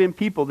actually been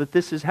people that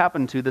this has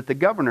happened to, that the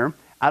governor,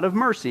 out of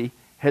mercy,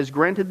 has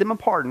granted them a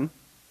pardon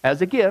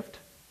as a gift,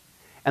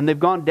 and they've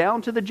gone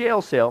down to the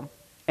jail cell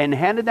and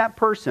handed that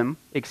person,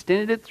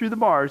 extended it through the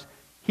bars,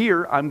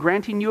 here, I'm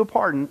granting you a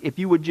pardon. If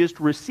you would just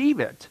receive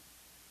it,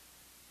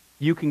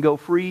 you can go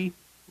free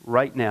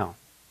right now.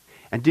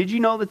 And did you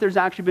know that there's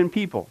actually been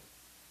people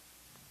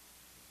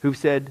who've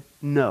said,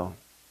 no,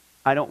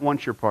 I don't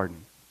want your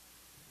pardon.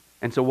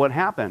 And so what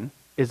happened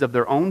is of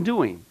their own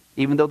doing,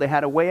 even though they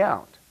had a way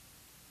out,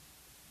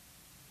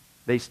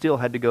 they still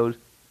had to go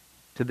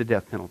to the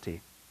death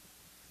penalty.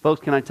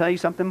 Folks, can I tell you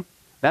something?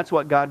 That's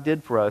what God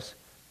did for us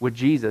with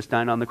Jesus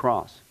dying on the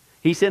cross.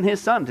 He sent His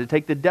Son to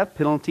take the death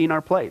penalty in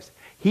our place.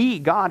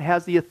 God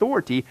has the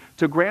authority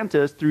to grant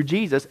us through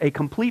Jesus a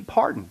complete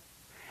pardon.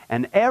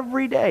 And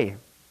every day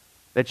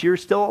that you're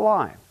still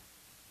alive,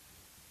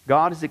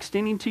 God is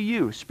extending to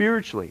you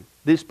spiritually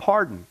this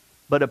pardon.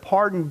 But a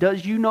pardon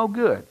does you no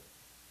good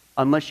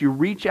unless you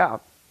reach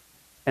out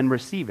and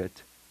receive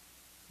it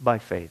by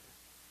faith.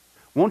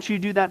 Won't you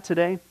do that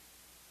today?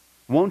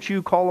 Won't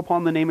you call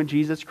upon the name of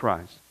Jesus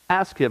Christ?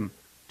 Ask Him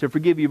to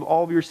forgive you of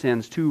all of your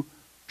sins, to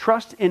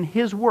trust in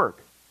His work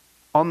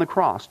on the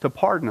cross to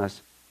pardon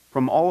us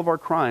from all of our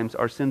crimes,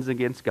 our sins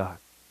against God.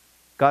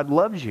 God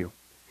loves you.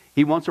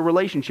 He wants a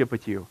relationship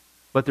with you.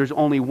 But there's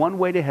only one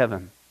way to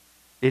heaven.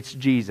 It's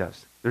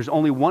Jesus. There's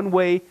only one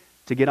way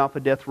to get off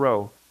of death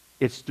row.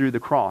 It's through the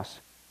cross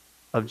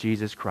of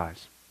Jesus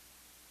Christ.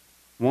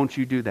 Won't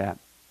you do that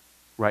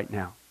right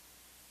now?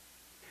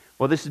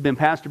 Well, this has been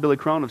Pastor Billy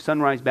Crone of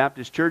Sunrise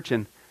Baptist Church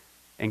and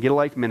Get a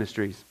Life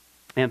Ministries.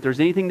 And if there's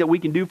anything that we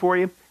can do for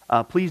you,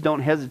 please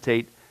don't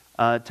hesitate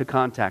to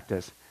contact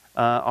us.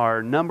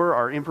 Our number,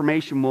 our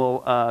information will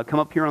come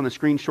up here on the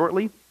screen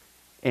shortly.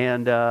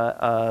 And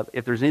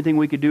if there's anything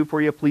we could do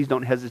for you, please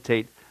don't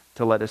hesitate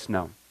to let us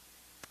know.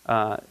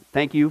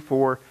 Thank you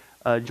for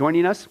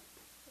joining us.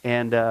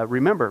 And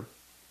remember,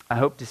 I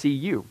hope to see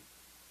you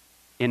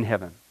in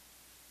heaven.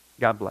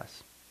 God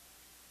bless.